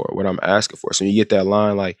praying for, what I'm asking for. So you get that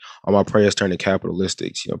line, like, all my prayers turn to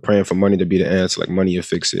capitalistics, praying for money to be the answer, like money will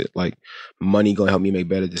fix it. Like money gonna help me make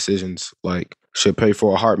better decisions. Like should pray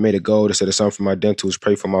for a heart made of gold instead of something for my dentals,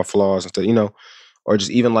 pray for my flaws instead, or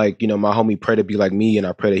just even like, my homie pray to be like me and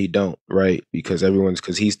I pray that he don't, right? Because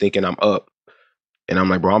he's thinking I'm up. And I'm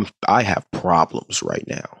like, bro, I have problems right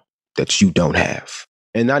now that you don't have.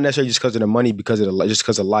 And not necessarily just because of the money, just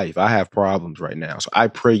because of life. I have problems right now. So I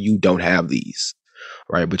pray you don't have these,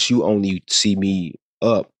 right? But you only see me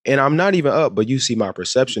up. And I'm not even up, but you see my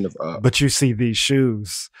perception of up. But you see these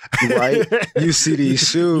shoes. Right? You see these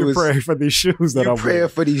shoes. You're praying for these shoes that I'm praying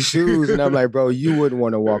for these shoes. And I'm like, bro, you wouldn't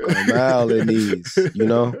want to walk a mile in these,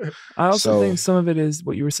 I also think some of it is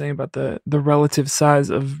what you were saying about the relative size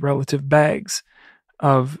of relative bags.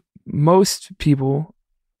 Of most people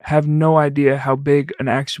have no idea how big an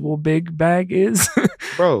actual big bag is.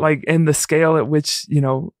 Bro. Like in the scale at which,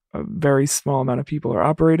 a very small amount of people are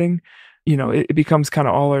operating, it becomes kind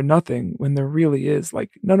of all or nothing when there really is like,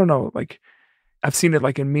 no. Like I've seen it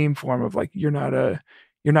like in meme form of like, you're not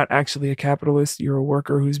actually a capitalist. You're a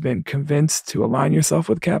worker who's been convinced to align yourself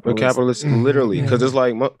with capitalists. Capitalists, literally. Because it's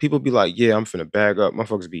like, people be like, yeah, I'm finna bag up.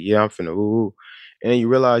 Motherfuckers be, yeah, I'm finna ooh. And you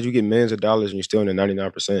realize you get millions of dollars and you're still in the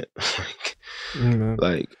 99%.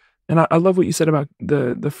 And I love what you said about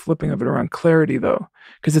the flipping of it around clarity, though,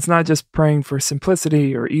 because it's not just praying for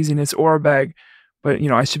simplicity or easiness or a bag, but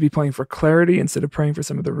I should be praying for clarity instead of praying for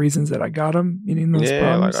some of the reasons that I got them. Meaning those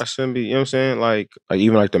problems. Like I shouldn't be. You know what I'm saying? Like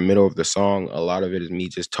even like the middle of the song, a lot of it is me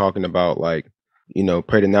just talking about like,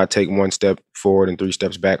 pray to not take one step forward and 3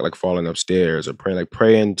 steps back, like falling upstairs, or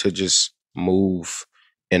praying to just move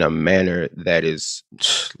in a manner that is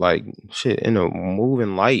like shit, in a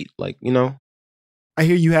moving light, like, I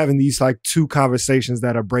hear you having these like 2 conversations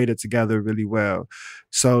that are braided together really well.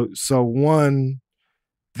 So one,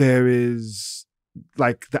 there is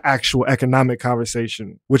like the actual economic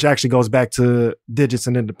conversation, which actually goes back to digits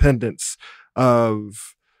and independence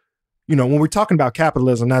of, when we're talking about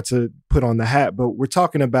capitalism, not to put on the hat, but we're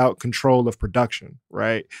talking about control of production,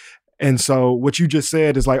 right? And so what you just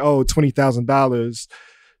said is like, oh, $20,000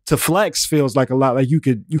 to flex feels like a lot. Like you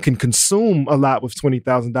can consume a lot with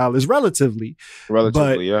 $20,000 relatively.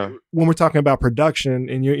 But yeah. When we're talking about production,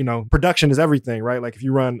 and production is everything, right? Like if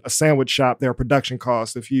you run a sandwich shop, there are production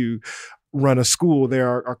costs. If you run a school, there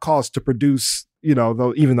are costs to produce.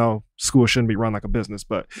 Even though school shouldn't be run like a business,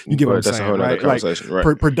 but you get what I'm saying, right? Like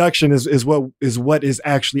right. Production is what is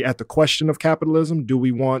actually at the question of capitalism. Do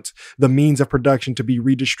we want the means of production to be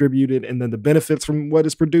redistributed and then the benefits from what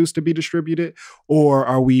is produced to be distributed? Or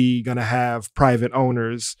are we going to have private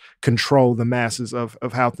owners control the masses of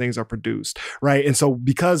how things are produced, right? And so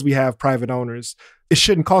because we have private owners, it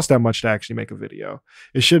shouldn't cost that much to actually make a video.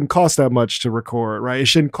 It shouldn't cost that much to record, right? It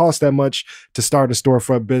shouldn't cost that much to start a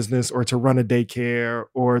storefront business or to run a daycare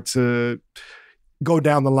or to go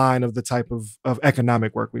down the line of the type of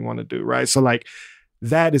economic work we want to do, right? So like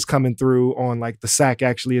that is coming through on like the sack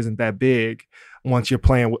actually isn't that big once you're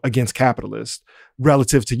playing against capitalists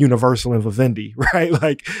relative to Universal and Vivendi, right?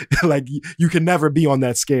 Like you can never be on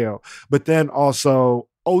that scale. But then also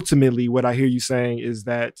ultimately what I hear you saying is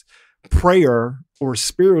that prayer or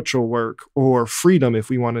spiritual work or freedom, if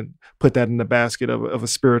we want to put that in the basket of a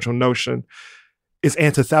spiritual notion, is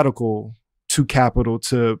antithetical to capital,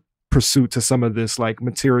 to pursuit, to some of this like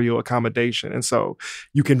material accommodation. And so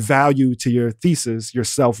you can value to your thesis, your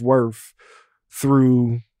self-worth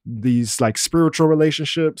through these like spiritual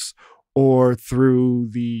relationships or through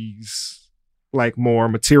these like more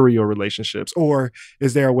material relationships, or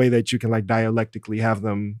is there a way that you can like dialectically have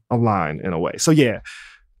them align in a way? So yeah,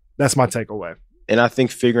 that's my takeaway. And I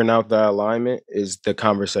think figuring out the alignment is the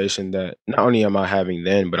conversation that not only am I having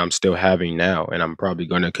then, but I'm still having now. And I'm probably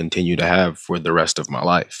going to continue to have for the rest of my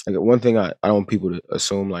life. Like one thing I don't want people to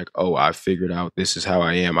assume like, oh, I figured out this is how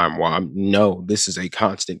I am. No, this is a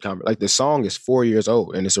constant conversation. Like the song is 4 years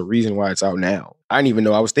old and it's a reason why it's out now. I didn't even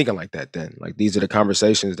know I was thinking like that then. Like these are the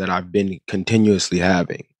conversations that I've been continuously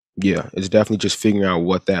having. Yeah, it's definitely just figuring out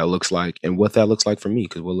what that looks like and what that looks like for me.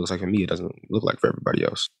 Because what looks like for me, it doesn't look like for everybody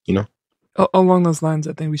else, Along those lines,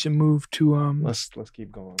 I think we should move to let's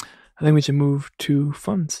keep going. I think we should move to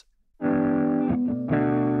funds.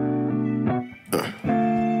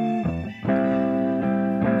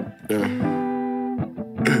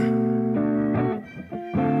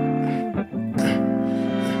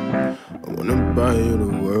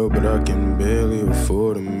 I can barely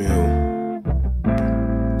afford a meal.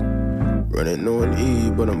 Running on E,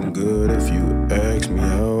 but I'm good if you ask me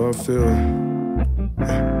how I feel.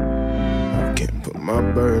 I can't put my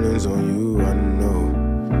burdens on you, I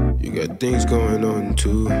know. You got things going on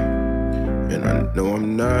too. And I know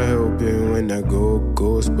I'm not helping when that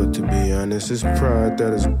goes. But to be honest, it's pride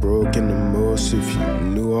that is broken the most. If you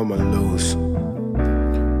knew all my lows,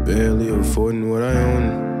 barely affording what I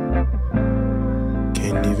own.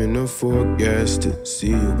 Can't even afford gas to see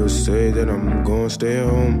you, but say that I'm gonna stay at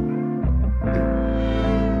home.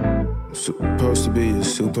 I'm supposed to be a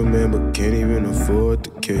Superman, but can't even afford the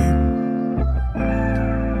cape.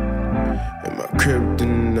 And my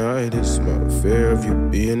kryptonite is my fear of you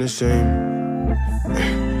being ashamed.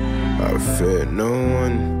 I fear no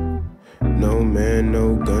one, no man,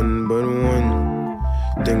 no gun, but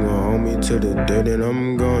one thing will hold me to the day that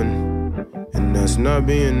I'm gone. And that's not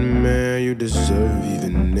being the man you deserve,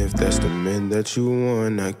 even if that's the man that you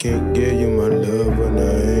want. I can't give you my love when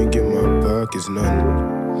I ain't get my pockets none.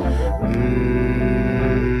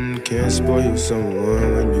 Can't spoil you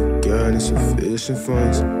someone when you got insufficient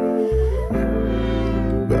funds.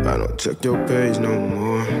 But I don't check your page no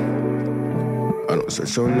more. I don't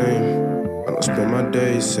search your name. I don't spend my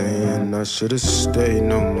days saying I should've stayed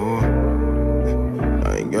no more.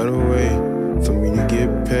 I ain't gotta wait for me to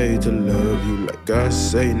get paid to love you like I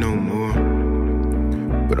say no more.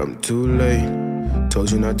 But I'm too late.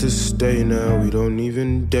 Told you not to stay now. We don't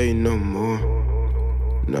even date no more.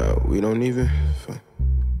 Now we don't even.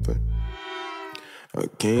 But I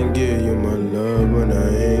can't give you my love when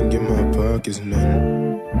I ain't get my pockets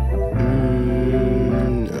none.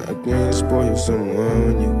 I can't spoil someone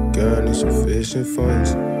when you got insufficient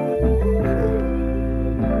funds.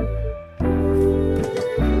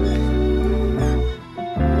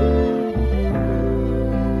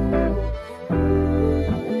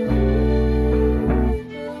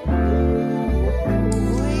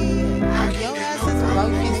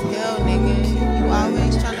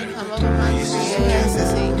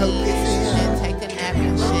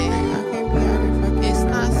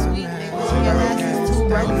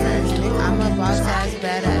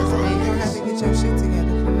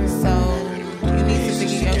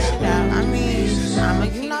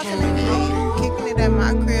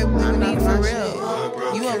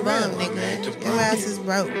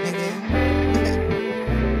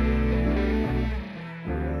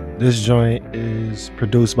 This joint is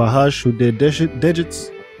produced by Hush, who did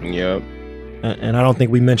Digits. Yep. And I don't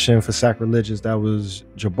think we mentioned for Sacrilegious, that was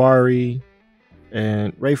Jabari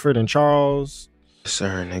and Rayford and Charles. Yes,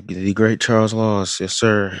 sir. And the great Charles Laws. Yes,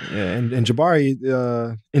 sir. Yeah, and Jabari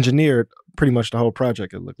engineered pretty much the whole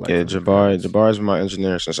project, it looked like. Yeah, Jabari's been my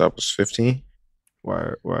engineer since I was 15.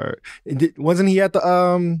 Word. Wasn't he at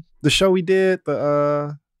the show we did,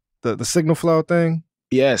 the Signal Flow thing?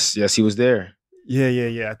 Yes, he was there.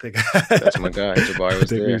 Yeah. I think that's my guy. Jabari was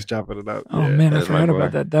there. He was chopping it up. Oh man, I forgot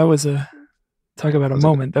about that. That was talk about a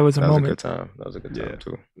moment. That was a moment. That was a good time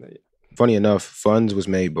too. Funny enough, Funds was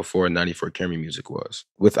made before 94 Camry Music was.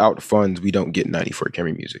 Without Funds, we don't get 94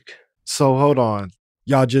 Camry Music. So hold on,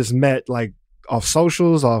 y'all just met like off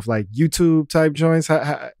socials, off like YouTube type joints?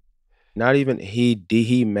 Not even he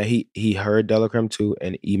heard Delacreme 2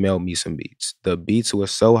 and emailed me some beats. The beats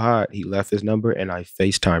was so hot, he left his number and I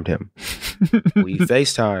FaceTimed him. We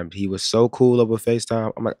FaceTimed. He was so cool over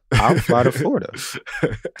FaceTime. I'm like, I'll fly to Florida.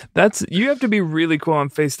 You have to be really cool on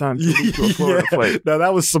FaceTime to be to a Florida flight. No,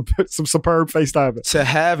 that was some superb FaceTime. To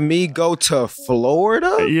have me go to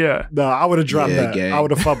Florida? Yeah. No, I would have dropped that. Gay. I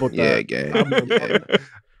would have fumbled that. Yeah.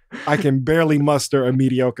 I can barely muster a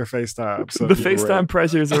mediocre FaceTime. So the FaceTime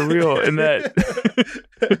pressures are real, and that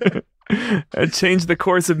it changed the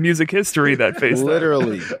course of music history. That FaceTime,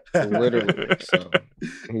 literally. So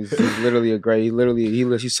he's literally a great.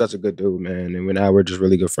 He's such a good dude, man. And we're just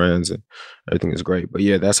really good friends, and everything is great. But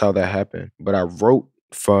yeah, that's how that happened. But I wrote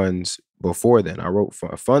Funds before then. I wrote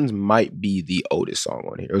Funds might be the oldest song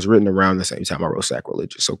on here. It was written around the same time I wrote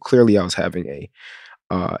Sacrilegious. So clearly, I was having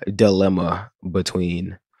a dilemma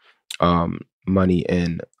between money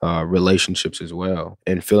and relationships as well,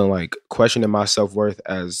 and feeling like questioning my self-worth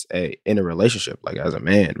in a relationship, like as a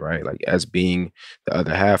man, right? Like as being the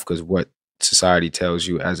other half, because what society tells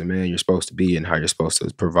you as a man you're supposed to be and how you're supposed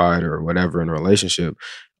to provide or whatever in a relationship.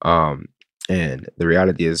 And the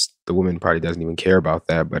reality is the woman probably doesn't even care about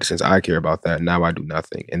that. But since I care about that, now I do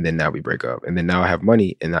nothing. And then now we break up. And then now I have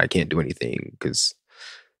money and I can't do anything because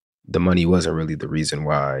the money wasn't really the reason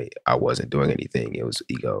why I wasn't doing anything. It was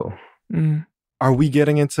ego. Are we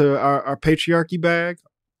getting into our patriarchy bag?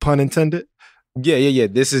 Pun intended. Yeah.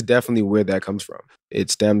 This is definitely where that comes from. It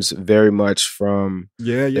stems very much from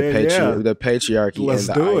the patriarchy Let's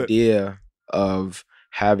and the do it. idea of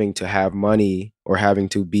having to have money or having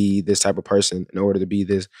to be this type of person in order to be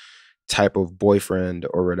this type of boyfriend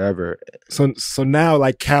or whatever. So now,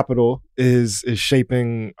 like, capital is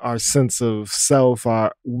shaping our sense of self.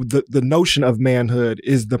 The notion of manhood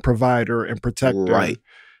is the provider and protector, right?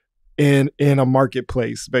 In a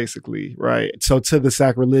marketplace, basically, right? So to the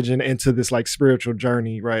sacrilegion and to this like spiritual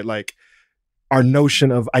journey, right? Like our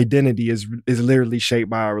notion of identity is literally shaped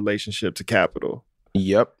by our relationship to capital.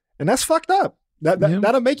 Yep, and that's fucked up.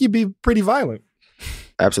 That'll make you be pretty violent.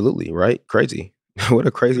 Absolutely, right? Crazy. What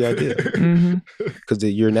a crazy idea. Because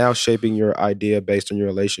you're now shaping your idea based on your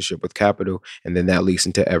relationship with capital, and then that leaks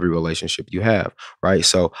into every relationship you have, right?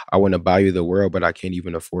 So I want to buy you the world, but I can't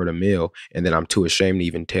even afford a meal, and then I'm too ashamed to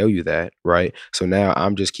even tell you that, right? So now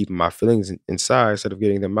I'm just keeping my feelings inside instead of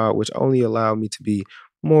getting them out, which only allow me to be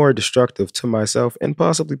more destructive to myself and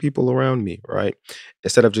possibly people around me, right?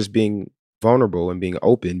 Instead of just being vulnerable and being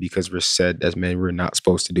open, because we're said as men we're not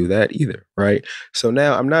supposed to do that either, right? So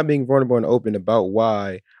now I'm not being vulnerable and open about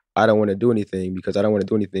why I don't want to do anything, because I don't want to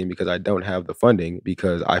do anything because I don't have the funding,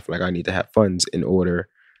 because I feel like I need to have funds in order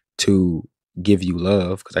to give you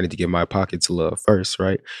love, because I need to give my pockets love first,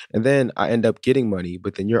 right? And then I end up getting money,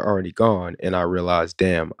 but then you're already gone, and I realize,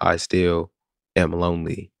 damn, I still am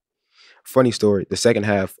lonely. Funny story, the second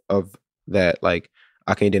half of that, like,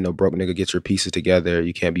 I can't date no broke nigga, get your pieces together.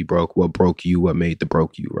 You can't be broke. What broke you? What made the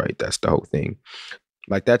broke you, right? That's the whole thing.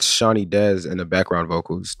 Like, that's Shawnee Dez in the background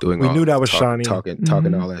vocals doing We knew that was Shawnee. Talking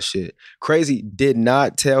all that shit. Crazy. Did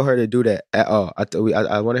not tell her to do that at all.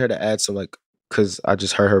 I wanted her to add some, like, because I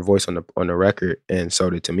just heard her voice on the record, and so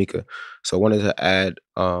did Tamika. So I wanted to add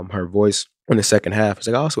her voice in the second half. It's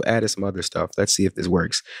like, I also added some other stuff. Let's see if this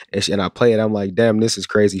works. And I play it. I'm like, damn, this is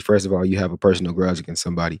crazy. First of all, you have a personal grudge against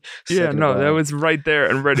somebody. Yeah, no, that was right there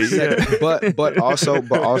and ready. Yeah. but also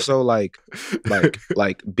like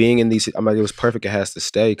being in these, I'm like, it was perfect. It has to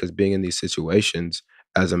stay, because being in these situations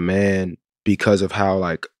as a man, because of how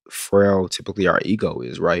like frail typically our ego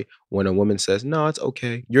is, right? When a woman says, no, it's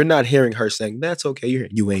okay, you're not hearing her saying, that's okay. You're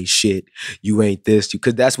hearing, you ain't shit. You ain't this.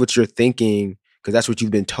 Because that's what you're thinking. Because that's what you've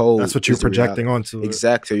been told. That's what you're projecting onto it.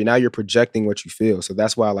 Exactly. Now you're projecting what you feel. So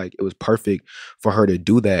that's why, like, it was perfect for her to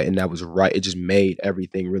do that. And that was right. It just made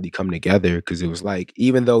everything really come together, because it was like,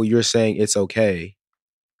 even though you're saying it's okay,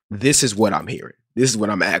 this is what I'm hearing. This is what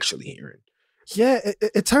I'm actually hearing. Yeah,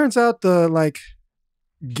 it turns out the, like,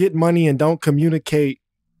 get money and don't communicate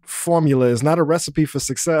formula is not a recipe for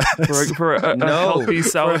success. For a healthy,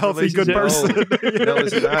 solid, for a healthy, good person. No,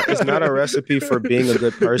 it's not. It's not a recipe for being a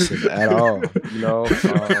good person at all. You know,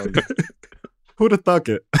 who'd have thunk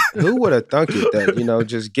it? Who would have thunk it that, you know,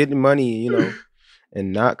 just getting money, you know,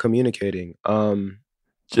 and not communicating.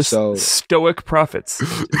 Just so stoic profits.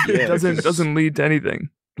 Yeah, doesn't lead to anything.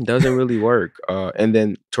 Doesn't really work. And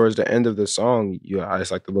then towards the end of the song,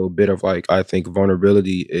 it's like a little bit of like, I think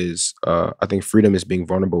vulnerability is, I think freedom is being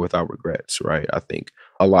vulnerable without regrets, right? I think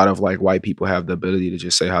a lot of like white people have the ability to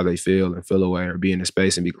just say how they feel and feel away or be in a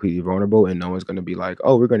space and be completely vulnerable, and no one's going to be like,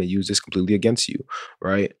 oh, we're going to use this completely against you,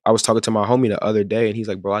 right? I was talking to my homie the other day, and he's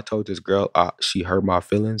like, bro, I told this girl she hurt my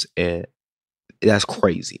feelings, and that's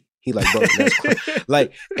crazy. He like, bro, that's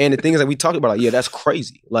like, and the thing is, like, we talked about, like, yeah, that's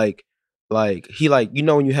crazy. Like he like, you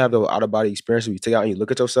know, when you have the out of body experience where you take out and you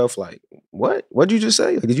look at yourself like, what did you just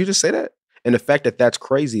say? Like, did you just say that? And the fact that that's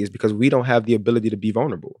crazy is because we don't have the ability to be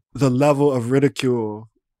vulnerable. The level of ridicule,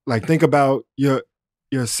 like, think about your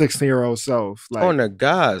 16-year-old self. Like, oh, the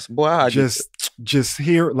guys, boy, I just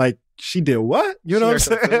hear, like, she did what? You know what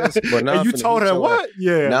I'm saying? And you told her what?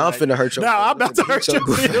 Yeah. Now I'm finna hurt your feelings. Now I'm about to hurt your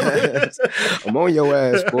feelings. I'm on your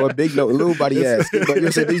ass, boy. Big note, little body ass. But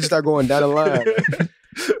you said you start going down the line.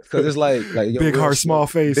 Because it's like yo, big heart, small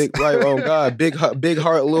face. Big, right, oh God. Big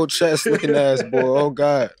heart, little chest looking ass, boy. Oh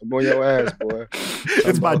God. I'm on your ass, boy.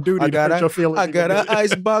 It's my duty to hurt your feelings. I got an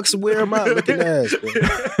ice box. Where am I looking ass, boy?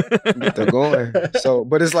 Get them going. So,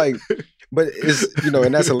 but it's like, but it's, you know,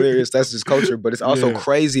 and that's hilarious. That's just culture. But it's also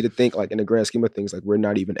crazy to think, like, in the grand scheme of things, like, we're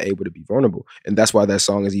not even able to be vulnerable. And that's why that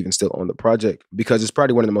song is even still on the project, because it's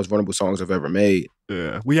probably one of the most vulnerable songs I've ever made.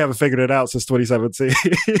 Yeah. We haven't figured it out since 2017.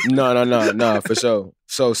 No, for sure.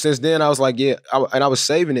 So since then, I was like, yeah, I was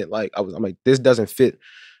saving it. Like, I'm like, this doesn't fit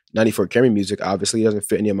 94 Camry music. Obviously, it doesn't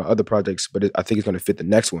fit any of my other projects, but I think it's going to fit the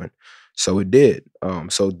next one. So it did.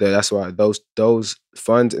 So that's why those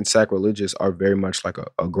funds and sacrilegious are very much like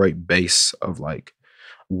a great base of like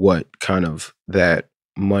what kind of that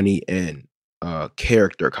money and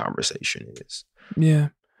character conversation is. Yeah.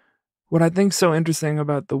 what I think's so interesting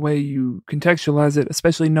about the way you contextualize it,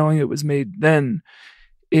 especially knowing it was made then,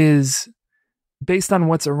 is based on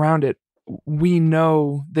what's around it. We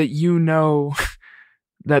know that you know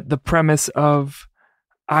that the premise of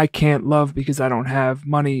I can't love because I don't have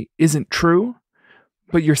money isn't true,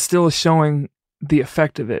 but you're still showing the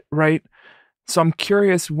effect of it, right? So I'm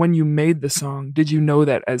curious, when you made the song, did you know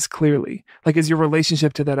that as clearly? Like, is your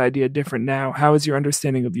relationship to that idea different now? How has your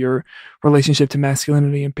understanding of your relationship to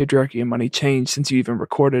masculinity and patriarchy and money changed since you even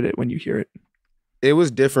recorded it when you hear it? It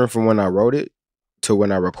was different from when I wrote it to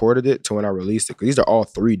when I recorded it to when I released it. 'Cause these are all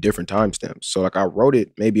 3 different timestamps. So like I wrote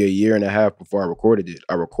it maybe a year and a half before I recorded it.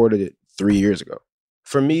 I recorded it 3 years ago.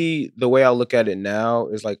 For me, the way I look at it now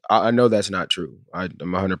is like, I know that's not true. I'm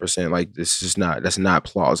 100% like, that's not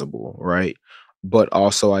plausible, right? But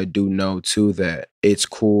also I do know too that it's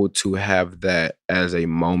cool to have that as a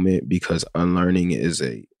moment, because unlearning is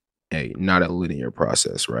not a linear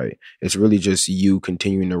process, right? It's really just you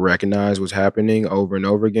continuing to recognize what's happening over and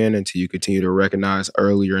over again until you continue to recognize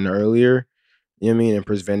earlier and earlier, you know what I mean? And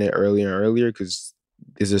prevent it earlier and earlier, because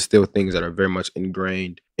these are still things that are very much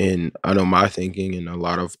ingrained in, I know, my thinking and a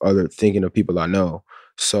lot of other thinking of people I know.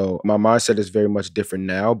 So my mindset is very much different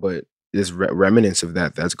now, but there's remnants of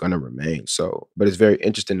that's going to remain. So, but it's very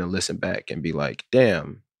interesting to listen back and be like,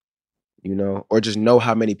 damn, you know, or just know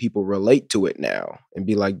how many people relate to it now and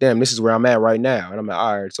be like, damn, this is where I'm at right now. And I'm like,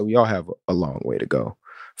 all right, so we all have a long way to go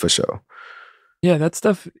for sure. Yeah, that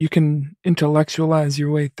stuff, you can intellectualize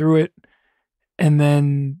your way through it. And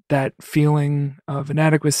then that feeling of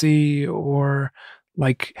inadequacy or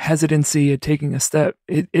like hesitancy at taking a step,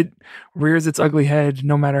 it rears its ugly head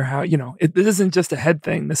no matter how, you know, this isn't just a head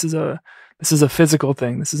thing. This is a physical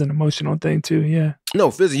thing. This is an emotional thing too. Yeah. No,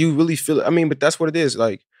 physical, you really feel it. I mean, but that's what it is.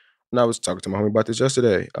 Like, when I was talking to my homie about this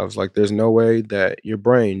yesterday, I was like, there's no way that your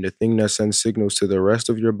brain, the thing that sends signals to the rest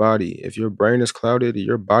of your body, if your brain is clouded,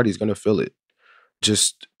 your body's going to feel it.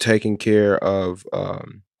 Just taking care of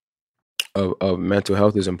mental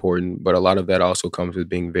health is important, but a lot of that also comes with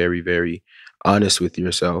being very, very honest with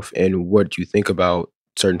yourself and what you think about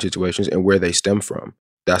certain situations and where they stem from.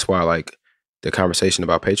 That's why, like, the conversation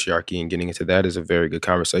about patriarchy and getting into that is a very good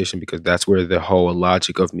conversation, because that's where the whole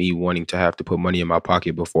logic of me wanting to have to put money in my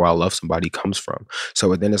pocket before I love somebody comes from.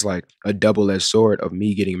 So then it's like a double-edged sword of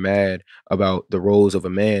me getting mad about the roles of a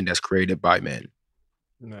man that's created by men.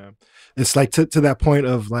 Yeah. It's like to that point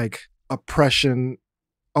of like oppression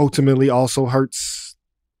ultimately also hurts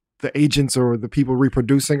the agents or the people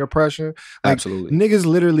reproducing oppression. Like, absolutely. Niggas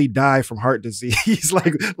literally die from heart disease.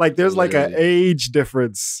 like there's like an age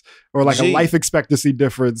difference or like a life expectancy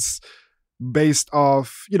difference based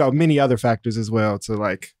off, you know, many other factors as well to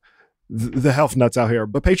like the health nuts out here.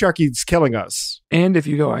 But patriarchy is killing us. And if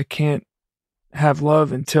you go, I can't have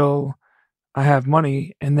love until I have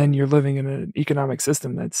money, and then you're living in an economic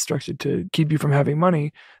system that's structured to keep you from having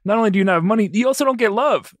money. Not only do you not have money, you also don't get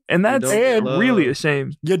love. And that's really a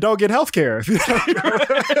shame. You don't get healthcare.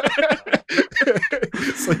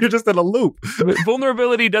 So you're just in a loop. But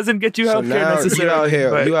vulnerability doesn't get you healthcare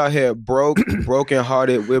necessarily. You out here broken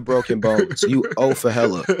hearted with broken bones. You owe for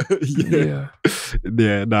hella. Yeah.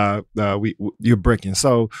 Nah, you're breaking.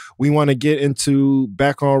 So we want to get into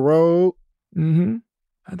Back on Road. Mm-hmm.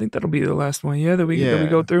 I think that'll be the last one, that we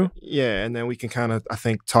go through. Yeah, and then we can kind of, I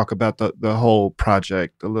think, talk about the whole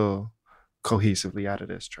project a little cohesively out of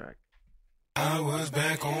this track. I was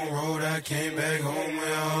back on road, I came back home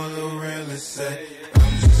where all the real estate.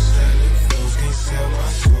 I'm just selling flows, can't sell my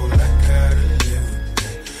soul, I gotta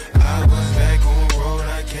live. I was back on road,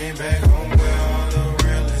 I came back home where all the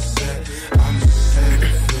real estate. I'm just selling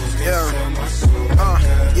flows, can't sell my soul, I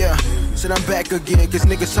gotta live. Said I'm back again, cause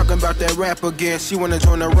niggas talking about that rap again. She wanna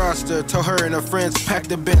join the roster, told her and her friends pack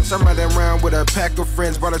the bench. I'm riding around with a pack of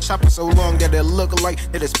friends, brought a chopper so long that it look like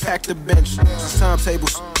it is packed the bench.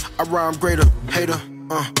 Timetables, I rhyme greater, hater.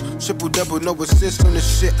 Triple double, no assist on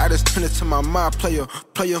this shit. I just turn it to my mind, player.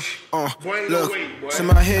 Look, so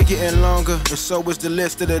my hair getting longer, and so is the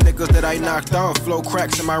list of the niggas that I knocked off. Flow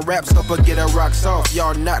cracks in my raps, help I get a rocks off.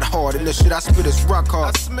 Y'all not hard, and the shit I spit is rock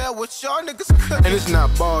hard. I smell what y'all niggas cooking, and it's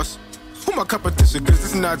not boss. Who my competition, cause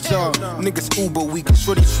it's not y'all. Niggas Uber weak,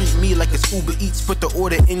 shorty treat me like it's Uber Eats. Put the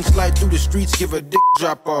order in, slide through the streets, give a dick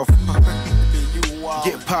drop off.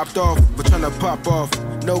 Get popped off, but tryna pop off.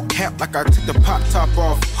 No cap like I took the pop top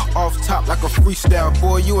off. Off top like a freestyle,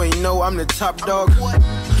 boy, you ain't know I'm the top dog.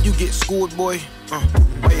 You get schooled, boy,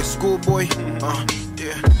 by your schoolboy,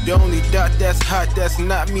 yeah. The only dot that's hot, that's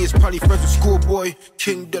not me, it's probably friends with schoolboy,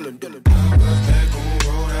 King Dylan. I was back on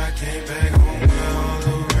road, I came back home where all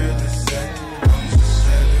the real estate. I'm just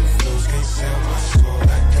selling flows, can't sell my soul, I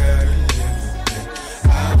gotta live.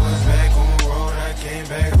 I was back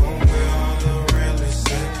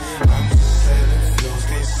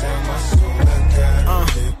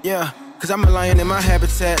Yeah, cause I'm a lion in my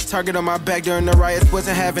habitat. Target on my back during the riots,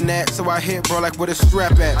 wasn't having that. So I hit bro like where the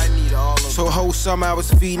strap at. I need all of so whole summer I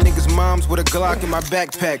was feeding niggas moms with a Glock in my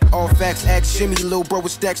backpack. All facts, act shimmy, little bro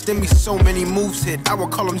with stacks. Then me so many moves hit. I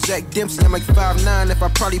would call him Zach Dempsey. I'm like 5'9" if I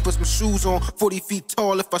probably put some shoes on. 40 feet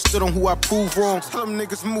tall if I stood on who I prove wrong. Tell them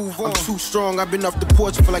niggas move on. I'm too strong, I've been off the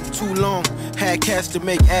porch for like too long. Had cash to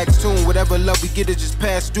make acts tune. Whatever love we get is just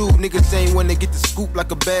past due. Niggas ain't when they get the scoop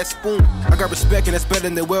like a bad spoon. I got respect and that's better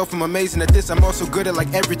than wealth. I'm amazing at this, I'm also good at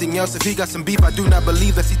like everything else. If he got some beef, I do not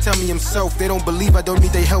believe that he tell me himself. They don't believe I don't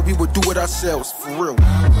need their help, we would do it ourselves, for real.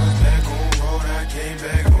 I was back on road, I came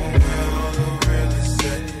back home where all the real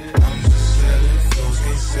estate. I'm just selling flows,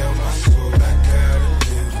 can't sell my soul, I gotta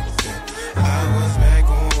live with that. I was back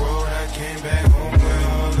on road, I came back home where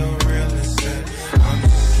all the real estate. I'm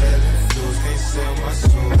just selling flows, can't sell my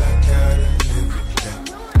soul, I gotta live with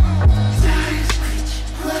that.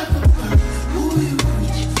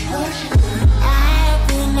 I've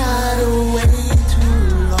been out of way too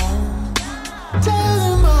long. Tell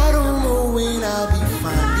them I don't know when I'll be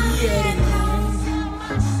finally heading home.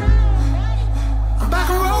 I'm back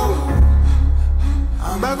on road.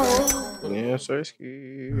 I'm back on road. Yeah, sir.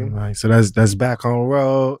 All right, so that's Back on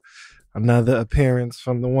Road. Another appearance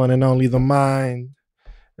from the one and only The Mind.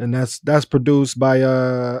 And that's produced by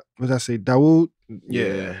what did I say, Dawood?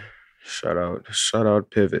 Yeah. Shout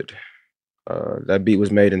out Pivot. That beat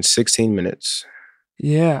was made in 16 minutes.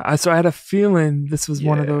 Yeah, so I had a feeling this was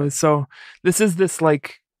one of those. So this is this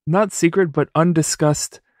like not secret but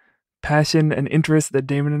undiscussed passion and interest that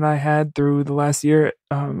Damon and I had through the last year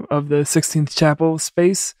of the 16th Chapel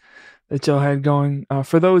space that y'all had going.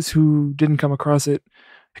 For those who didn't come across it,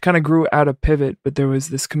 it kind of grew out of Pivot, but there was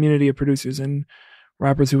this community of producers and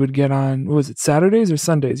rappers who would get on, what was it, Saturdays or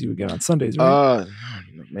Sundays? You would get on Sundays, right?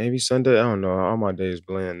 Maybe Sunday. I don't know. All my days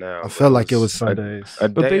blend now. I felt like it was Sundays. A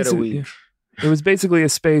day of the week. It was basically a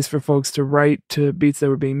space for folks to write to beats that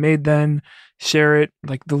were being made then, share it,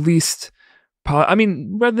 like the least... I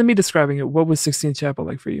mean, rather than me describing it, what was 16th Chapel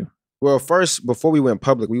like for you? Well, first, before we went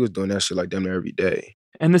public, we was doing that shit like damn near every day.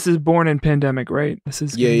 And this is born in pandemic, right? This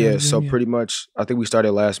is Yeah. So pretty much, I think we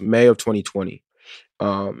started last May of 2020.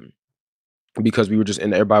 Because we were just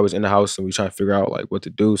everybody was in the house and we trying to figure out like what to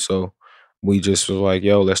do. So we just was like,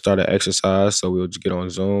 yo, let's start an exercise. So we'll just get on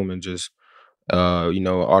Zoom and just, all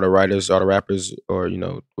the writers, all the rappers, or,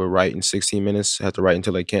 we'll write in 16 minutes, have to write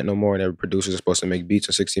until they can't no more. And every producer is supposed to make beats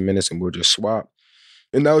in 16 minutes and we'll just swap.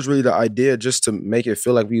 And that was really the idea, just to make it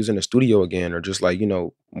feel like we was in the studio again, or just like,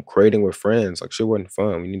 creating with friends. Like shit wasn't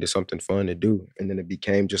fun. We needed something fun to do. And then it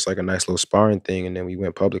became just like a nice little sparring thing. And then we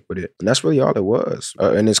went public with it. And that's really all it was.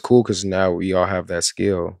 And it's cool because now we all have that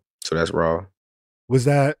skill. So that's raw. Was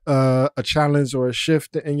that a challenge or a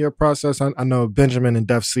shift in your process? I know Benjamin and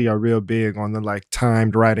Def C are real big on the like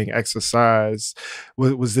timed writing exercise.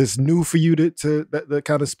 Was this new for you to the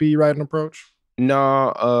kind of speed writing approach?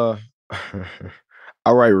 No,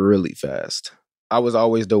 I write really fast. I was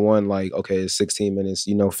always the one like, okay, it's 16 minutes.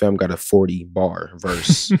 Fem got a 40 bar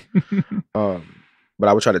verse. But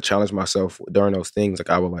I would try to challenge myself during those things. Like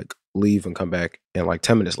I would like leave and come back and like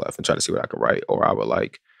 10 minutes left and try to see what I could write. Or I would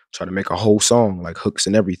like try to make a whole song, like hooks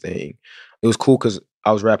and everything. It was cool because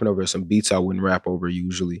I was rapping over some beats I wouldn't rap over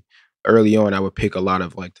usually. Early on, I would pick a lot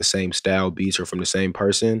of like the same style beats or from the same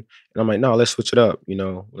person. And I'm like, no, let's switch it up.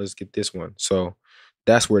 Let's get this one. So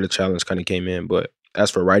that's where the challenge kind of came in. But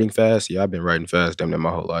as for writing fast, yeah, I've been writing fast damn near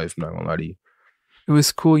my whole life. I'm not gonna lie to you. It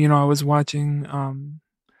was cool. I was watching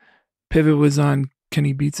Pivot was on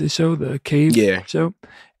Kenny Beats' show, the Cave show.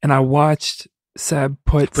 And I watched Sab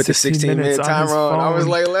put the 16-minute timer on. I was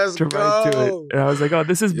like, let's go. To it. And I was like, oh,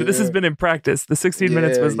 this has been in practice. The 16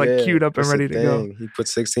 minutes was like queued up and ready to go. He put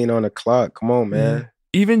 16 on the clock. Come on, man. Yeah.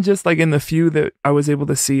 Even just like in the few that I was able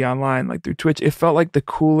to see online, like through Twitch, it felt like the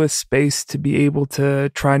coolest space to be able to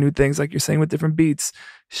try new things. Like you're saying with different beats,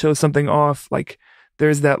 show something off. Like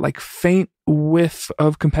there's that like faint whiff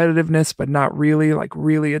of competitiveness, but not really. Like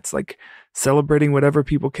really, it's like celebrating whatever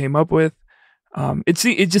people came up with. It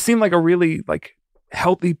just seemed like a really like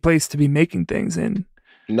healthy place to be making things in.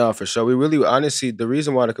 No, for sure. We really, honestly, the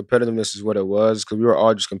reason why the competitiveness is what it was because we were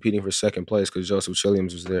all just competing for second place because Joseph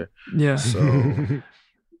Chilliams was there. Yeah. So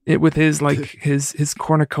it with his like his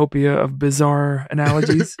cornucopia of bizarre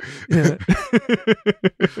analogies. Yeah.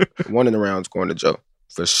 One in the round's going to Joe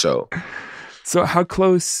for sure. So how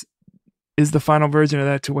close is the final version of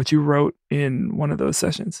that to what you wrote in one of those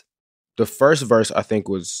sessions? The first verse I think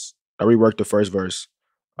I reworked the first verse,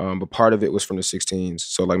 but part of it was from the 16s.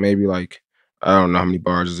 So like maybe like I don't know how many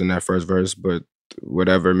bars is in that first verse, but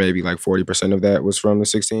whatever, maybe like 40% of that was from the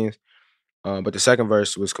 16s. But the second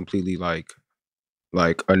verse was completely like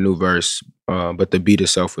like a new verse, but the beat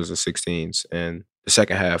itself was the 16s, and the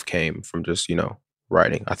second half came from just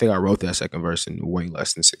writing. I think I wrote that second verse in way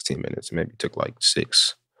less than 16 minutes. Maybe took like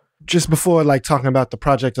 6. Just before like talking about the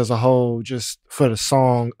project as a whole, just for the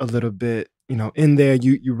song a little bit, in there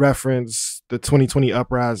you reference the 2020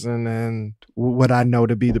 uprising and what I know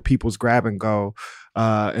to be the people's grab and go.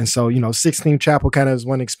 And so, 16 Chapel kind of is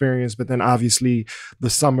one experience, but then obviously the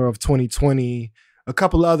summer of 2020, a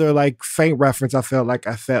couple other like faint reference I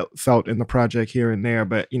felt in the project here and there,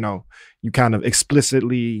 but you kind of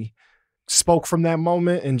explicitly spoke from that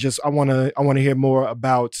moment, and just I want to hear more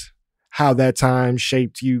about how that time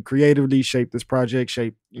shaped you creatively, shaped this project,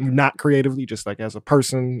 shaped you not creatively, just like as a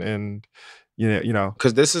person. And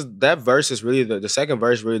because that verse is really the second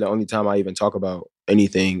verse, really the only time I even talk about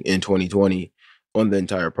anything in 2020 on the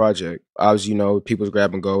entire project. I was, people's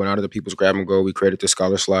grab and go, and out of the people's grab and go, we created the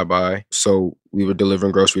Scholar Slide By. So we were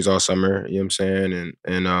delivering groceries all summer, you know what I'm saying?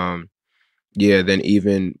 And yeah, then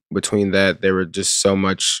even between that, there were just so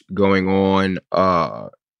much going on,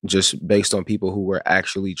 just based on people who were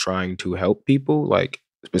actually trying to help people, like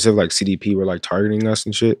specifically like CDP were like targeting us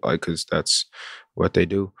and shit, like, cause that's what they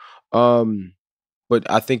do. But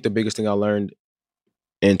I think the biggest thing I learned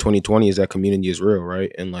in 2020 is that community is real,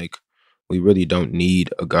 right? And like, we really don't need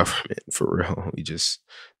a government for real. We just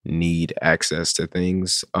need access to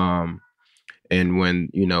things. And when,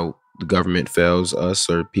 the government fails us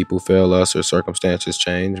or people fail us or circumstances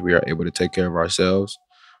change, we are able to take care of ourselves.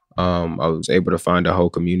 I was able to find a whole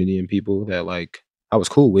community and people that like I was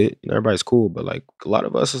cool with. Everybody's cool, but like a lot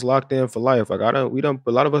of us is locked in for life. Like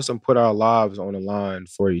a lot of us don't put our lives on the line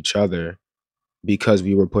for each other because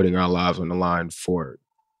we were putting our lives on the line for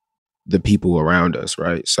the people around us,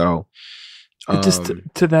 right? So just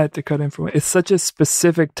to cut in for it, it's such a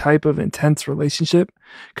specific type of intense relationship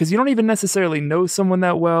because you don't even necessarily know someone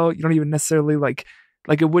that well. You don't even necessarily like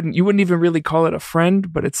you wouldn't even really call it a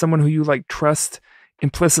friend, but it's someone who you like trust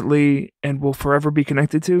implicitly and will forever be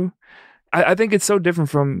connected to. I think it's so different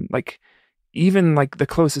from like even like the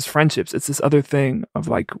closest friendships. It's this other thing of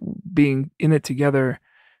like being in it together,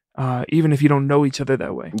 even if you don't know each other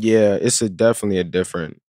that way. Yeah, it's definitely a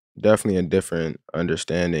different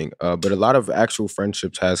understanding. But a lot of actual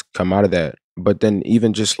friendships has come out of that. But then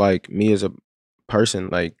even just like me as a person,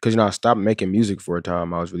 like, because I stopped making music for a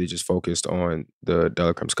time. I was really just focused on the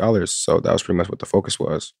Delacrum Scholars, so that was pretty much what the focus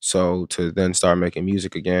was. So to then start making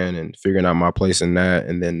music again and figuring out my place in that,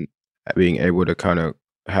 and then being able to kind of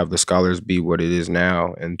have the Scholars be what it is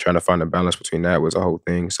now, and trying to find a balance between that was a whole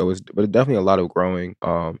thing. So it's definitely a lot of growing.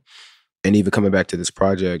 And even coming back to this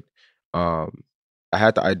project, I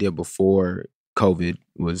had the idea before COVID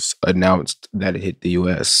was announced that it hit the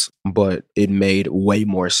US, but it made way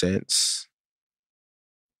more sense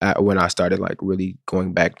when I started like really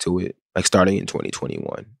going back to it, like starting in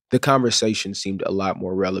 2021. The conversation seemed a lot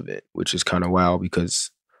more relevant, which is kind of wild because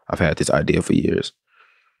I've had this idea for years.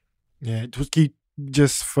 Yeah,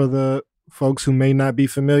 just for the folks who may not be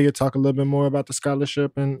familiar, talk a little bit more about the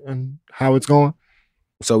scholarship and how it's going.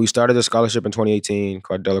 So we started the scholarship in 2018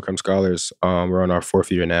 called Delacrum Scholars. We're on our 4th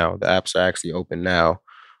year now. The apps are actually open now.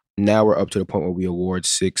 Now we're up to the point where we award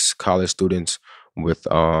 6 college students with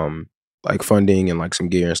like funding and like some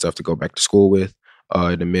gear and stuff to go back to school with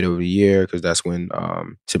in the middle of the year, because that's when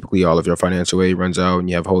typically all of your financial aid runs out and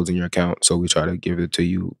you have holes in your account. So we try to give it to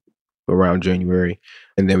you around January.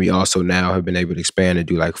 And then we also now have been able to expand and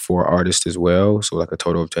do like 4 artists as well. So like a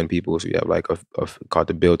total of 10 people. So we have like a called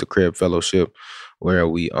the Build the Crib Fellowship, where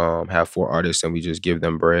we have 4 artists and we just give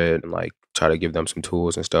them bread and like try to give them some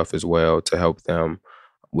tools and stuff as well to help them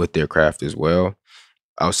with their craft as well.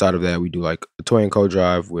 Outside of that, we do like a toy and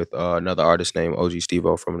co-drive with another artist named OG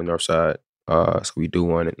Stevo from the North Side. So we do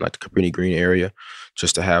one in like the Cabrini Green area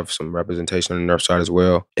just to have some representation on the North Side as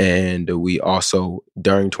well. And we also,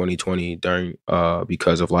 during 2020,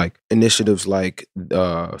 because of like initiatives like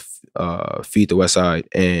Feed the West Side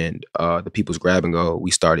and the People's Grab and Go,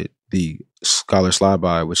 we started the Scholar Slide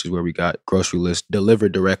By, which is where we got grocery lists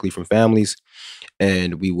delivered directly from families.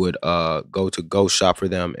 And we would go shop for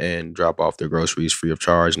them and drop off their groceries free of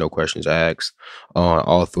charge, no questions asked,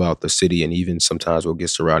 all throughout the city. And even sometimes we'll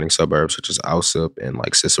get surrounding suburbs such as Alsip and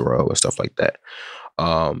like Cicero and stuff like that.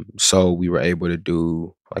 So we were able to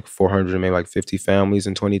do like 400, maybe like 50 families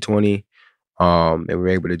in 2020. And we were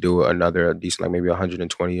able to do another decent, like maybe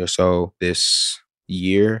 120 or so this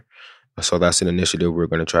year. So that's an initiative we're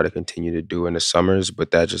going to try to continue to do in the summers,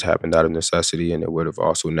 but that just happened out of necessity, and it would have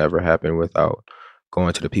also never happened without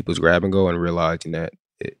going to the People's Grab and Go and realizing that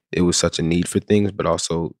it was such a need for things, but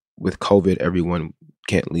also with COVID, everyone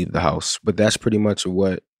can't leave the house. But that's pretty much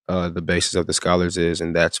what the basis of the scholars is,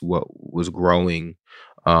 and that's what was growing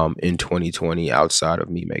in 2020 outside of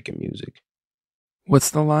me making music.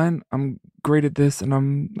 What's the line? I'm great at this and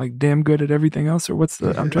I'm like damn good at everything else, or what's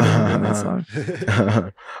the? I'm trying to remember that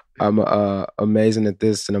song. I'm amazing at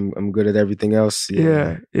this and I'm good at everything else.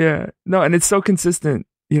 Yeah. No, and it's so consistent,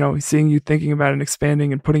 you know, seeing you thinking about and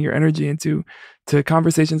expanding and putting your energy into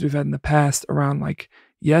conversations we've had in the past around like,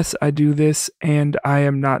 yes, I do this and I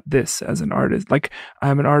am not this as an artist. Like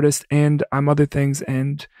I'm an artist and I'm other things,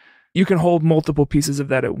 and you can hold multiple pieces of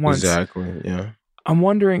that at once. Exactly. Yeah. I'm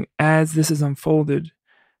wondering, as this is unfolded,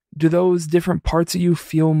 do those different parts of you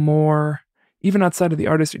feel more, even outside of the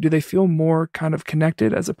artistry, do they feel more kind of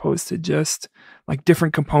connected as opposed to just like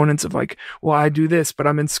different components of like, well, I do this, but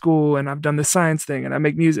I'm in school and I've done the science thing and I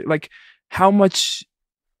make music. Like, how much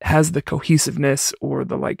has the cohesiveness or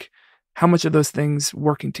the like, how much of those things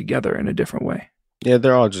working together in a different way? Yeah,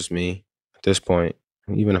 they're all just me at this point.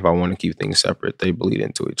 Even if I want to keep things separate, they bleed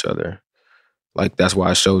into each other. Like, that's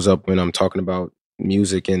why it shows up when I'm talking about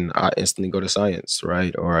music and I instantly go to science,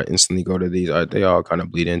 right? Or I instantly go to these. They all kind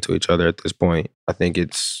of bleed into each other at this point. I think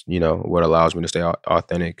it's, you know, what allows me to stay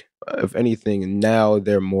authentic. If anything, now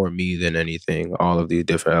they're more me than anything, all of the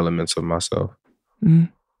different elements of myself.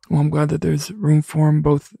 Mm. Well, I'm glad that there's room for them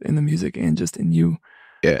both in the music and just in you.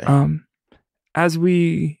 Yeah. As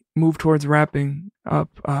we move towards wrapping up,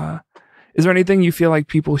 is there anything you feel like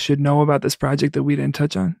people should know about this project that we didn't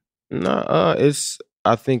touch on? No,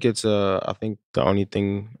 I think the only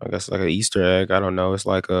thing, I guess, like an Easter egg. I don't know. It's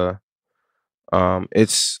like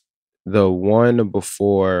it's the one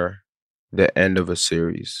before the end of a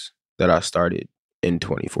series that I started in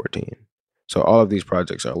 2014. So all of these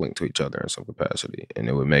projects are linked to each other in some capacity, and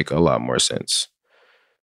it would make a lot more sense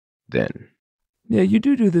then. Yeah, you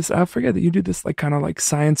do this. I forget that you do this like kind of like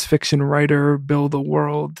science fiction writer, build a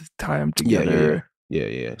world, tie them together.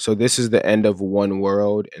 Yeah. So this is the end of one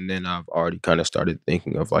world, and then I've already kind of started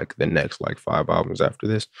thinking of like the next like 5 albums after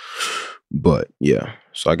this. But yeah,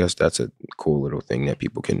 so I guess that's a cool little thing that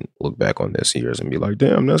people can look back on this years and be like,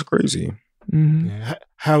 damn, that's crazy. Mm-hmm. Yeah.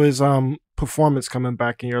 How is performance coming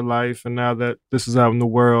back in your life, and now that this is out in the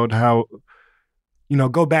world, how, you know,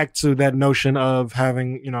 go back to that notion of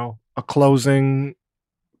having, you know, a closing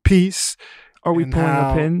piece. Are we pulling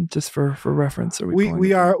a pin just for reference?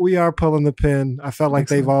 We are pulling the pin. I felt like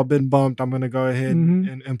Excellent. they've all been bumped. I'm going to go ahead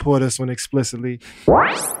and pull this one explicitly.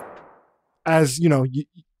 As you know,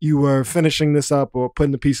 you were finishing this up or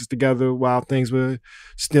putting the pieces together while things were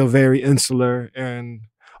still very insular and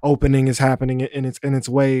opening is happening in its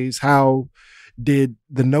ways. How did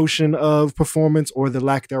the notion of performance or the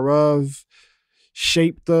lack thereof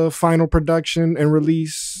shape the final production and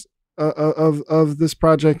release of this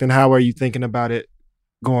project, and how are you thinking about it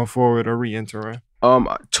going forward or re-entering?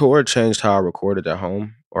 Tour changed how I recorded at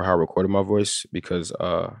home, or how I recorded my voice, because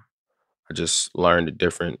I just learned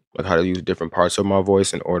how to use different parts of my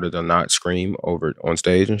voice in order to not scream over on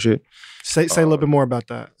stage and shit. Say a little bit more about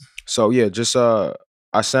that. So yeah, just I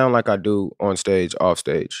sound like I do on stage, off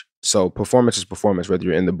stage. So performance is performance, whether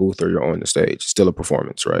you're in the booth or you're on the stage, still a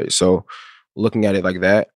performance, right? So looking at it like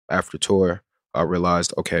that after tour, I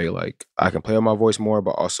realized, okay, like I can play with my voice more,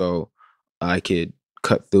 but also I could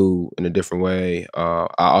cut through in a different way. I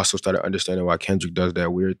also started understanding why Kendrick does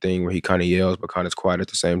that weird thing where he kind of yells but kind of is quiet at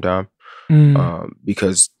the same time,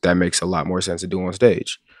 because that makes a lot more sense to do on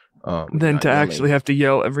stage than to actually have to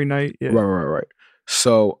yell every night. Yeah. Right.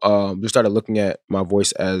 So just started looking at my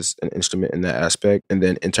voice as an instrument in that aspect, and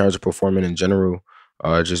then in terms of performing in general.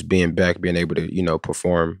 Just being back, being able to, you know,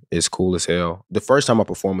 perform is cool as hell. The first time I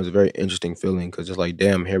performed was a very interesting feeling, because it's like,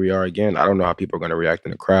 damn, here we are again. I don't know how people are going to react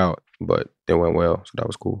in the crowd, but it went well. So that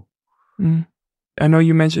was cool. I know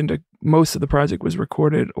you mentioned most of the project was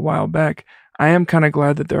recorded a while back. I am kind of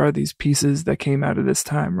glad that there are these pieces that came out of this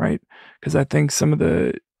time, right? Because I think some of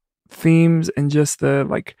the themes and just the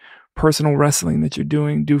like personal wrestling that you're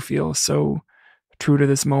doing do feel so true to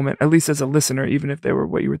this moment, at least as a listener, even if they were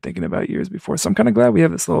what you were thinking about years before. So I'm kind of glad we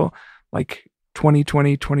have this little like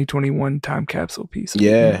 2020, 2021 time capsule piece.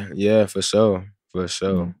 Yeah, for sure.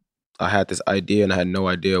 I had this idea and I had no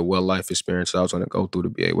idea what life experience I was going to go through to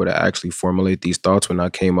be able to actually formulate these thoughts when I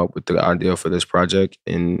came up with the idea for this project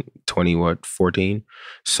in 2014.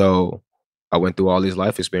 So I went through all these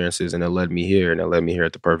life experiences and it led me here, and it led me here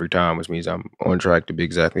at the perfect time, which means I'm on track to be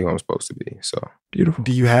exactly who I'm supposed to be. So beautiful.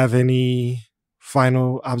 Do you have any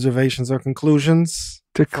final observations or conclusions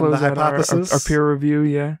to close out our peer review?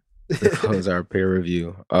 Yeah. To close our peer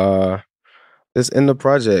review. This in the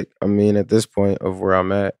project. I mean, at this point of where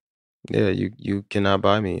I'm at, yeah, you cannot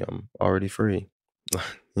buy me. I'm already free.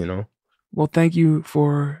 You know? Well, thank you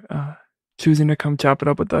for choosing to come chop it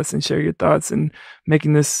up with us and share your thoughts and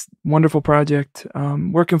making this wonderful project.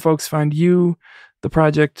 Where can folks find you, the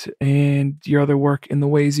project, and your other work in the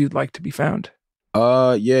ways you'd like to be found?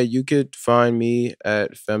 Yeah, you could find me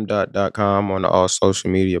at femdot.com on all social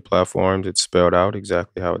media platforms. It's spelled out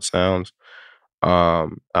exactly how it sounds.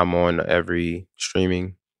 I'm on every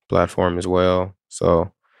streaming platform as well.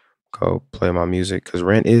 So go play my music because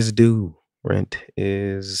rent is due. Rent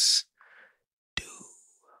is due.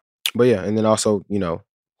 But yeah, and then also,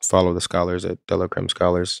 follow the scholars at Delacreme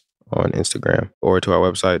Scholars on Instagram or to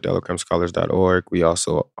our website, delacremescholars.org. We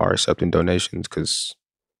also are accepting donations because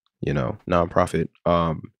nonprofit,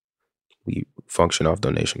 we function off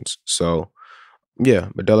donations. So yeah,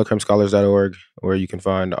 but delacremescholars.org, where you can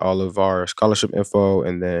find all of our scholarship info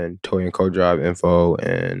and then toy and co-drive info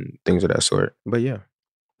and things of that sort. But yeah.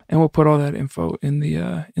 And we'll put all that info in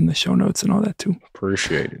the show notes and all that too.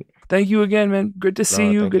 Appreciate it. Thank you again, man. Good to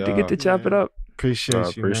see you. Good to get to chop it up.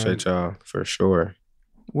 Appreciate y'all for sure.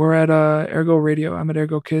 We're at AirGo Radio. I'm at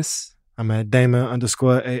AirGo Kiss. I'm at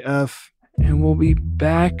Damon_AF. And we'll be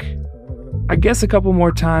back, I guess, a couple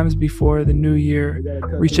more times before the new year,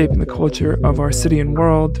 reshaping the culture of our city and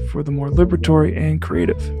world for the more liberatory and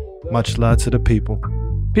creative. Much love to the people.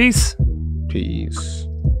 Peace. Peace.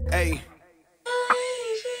 Hey.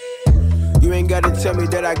 You ain't gotta tell me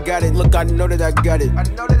that I got it. Look, I know that I got it.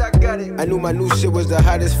 I knew my new shit was the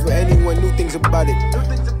hottest for anyone knew things about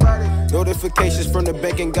it. Notifications from the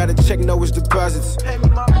bank ain't gotta check, no, it's deposits.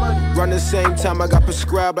 Run the same time, I got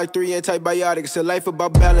prescribed like 3 antibiotics. A life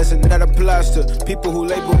about balance and that applies to people who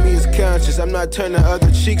label me as conscious. I'm not turning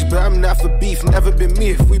other cheeks, but I'm not for beef. Never been me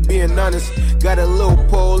if we being honest. Got a little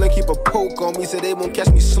pole and keep a poke on me so they won't catch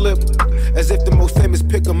me slip. As if the most famous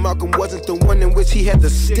picker Malcolm wasn't the one in which he had the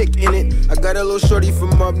stick in it. I got a little shorty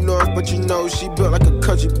from up north, but she built like a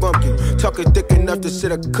country bumpkin. Talking thick enough to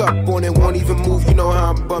sit a cup on it, won't even move, you know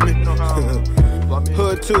how I'm bumming.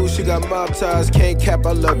 Hood too, she got mob ties, can't cap,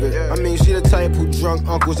 I love it. I mean, she the type who drunk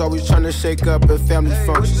uncles always trying to shake up at family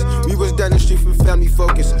functions. We was down the street from Family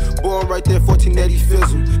Focus, born right there, 1480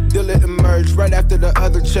 Fizzle. Dilla emerged right after the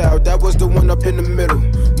other child, that was the one up in the middle.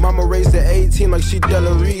 Mama raised the 18 like she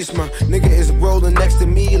Della Reese. My nigga is rolling next to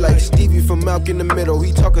me like Stevie from Malcolm in the Middle.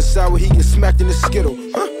 He talking sour, he get smacked in the skittle.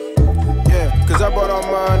 Huh? Yeah, cause I brought all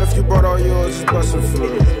mine, if you brought all yours, it's bustin' for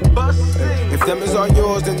real. If them is all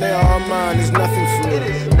yours, then they are all mine, it's nothing for real.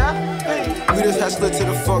 We just hustler to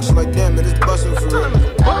the function like damn, it is bustin' for real.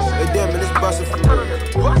 Like damn, it is bustin' for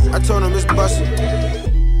real. I told him it's bustin'.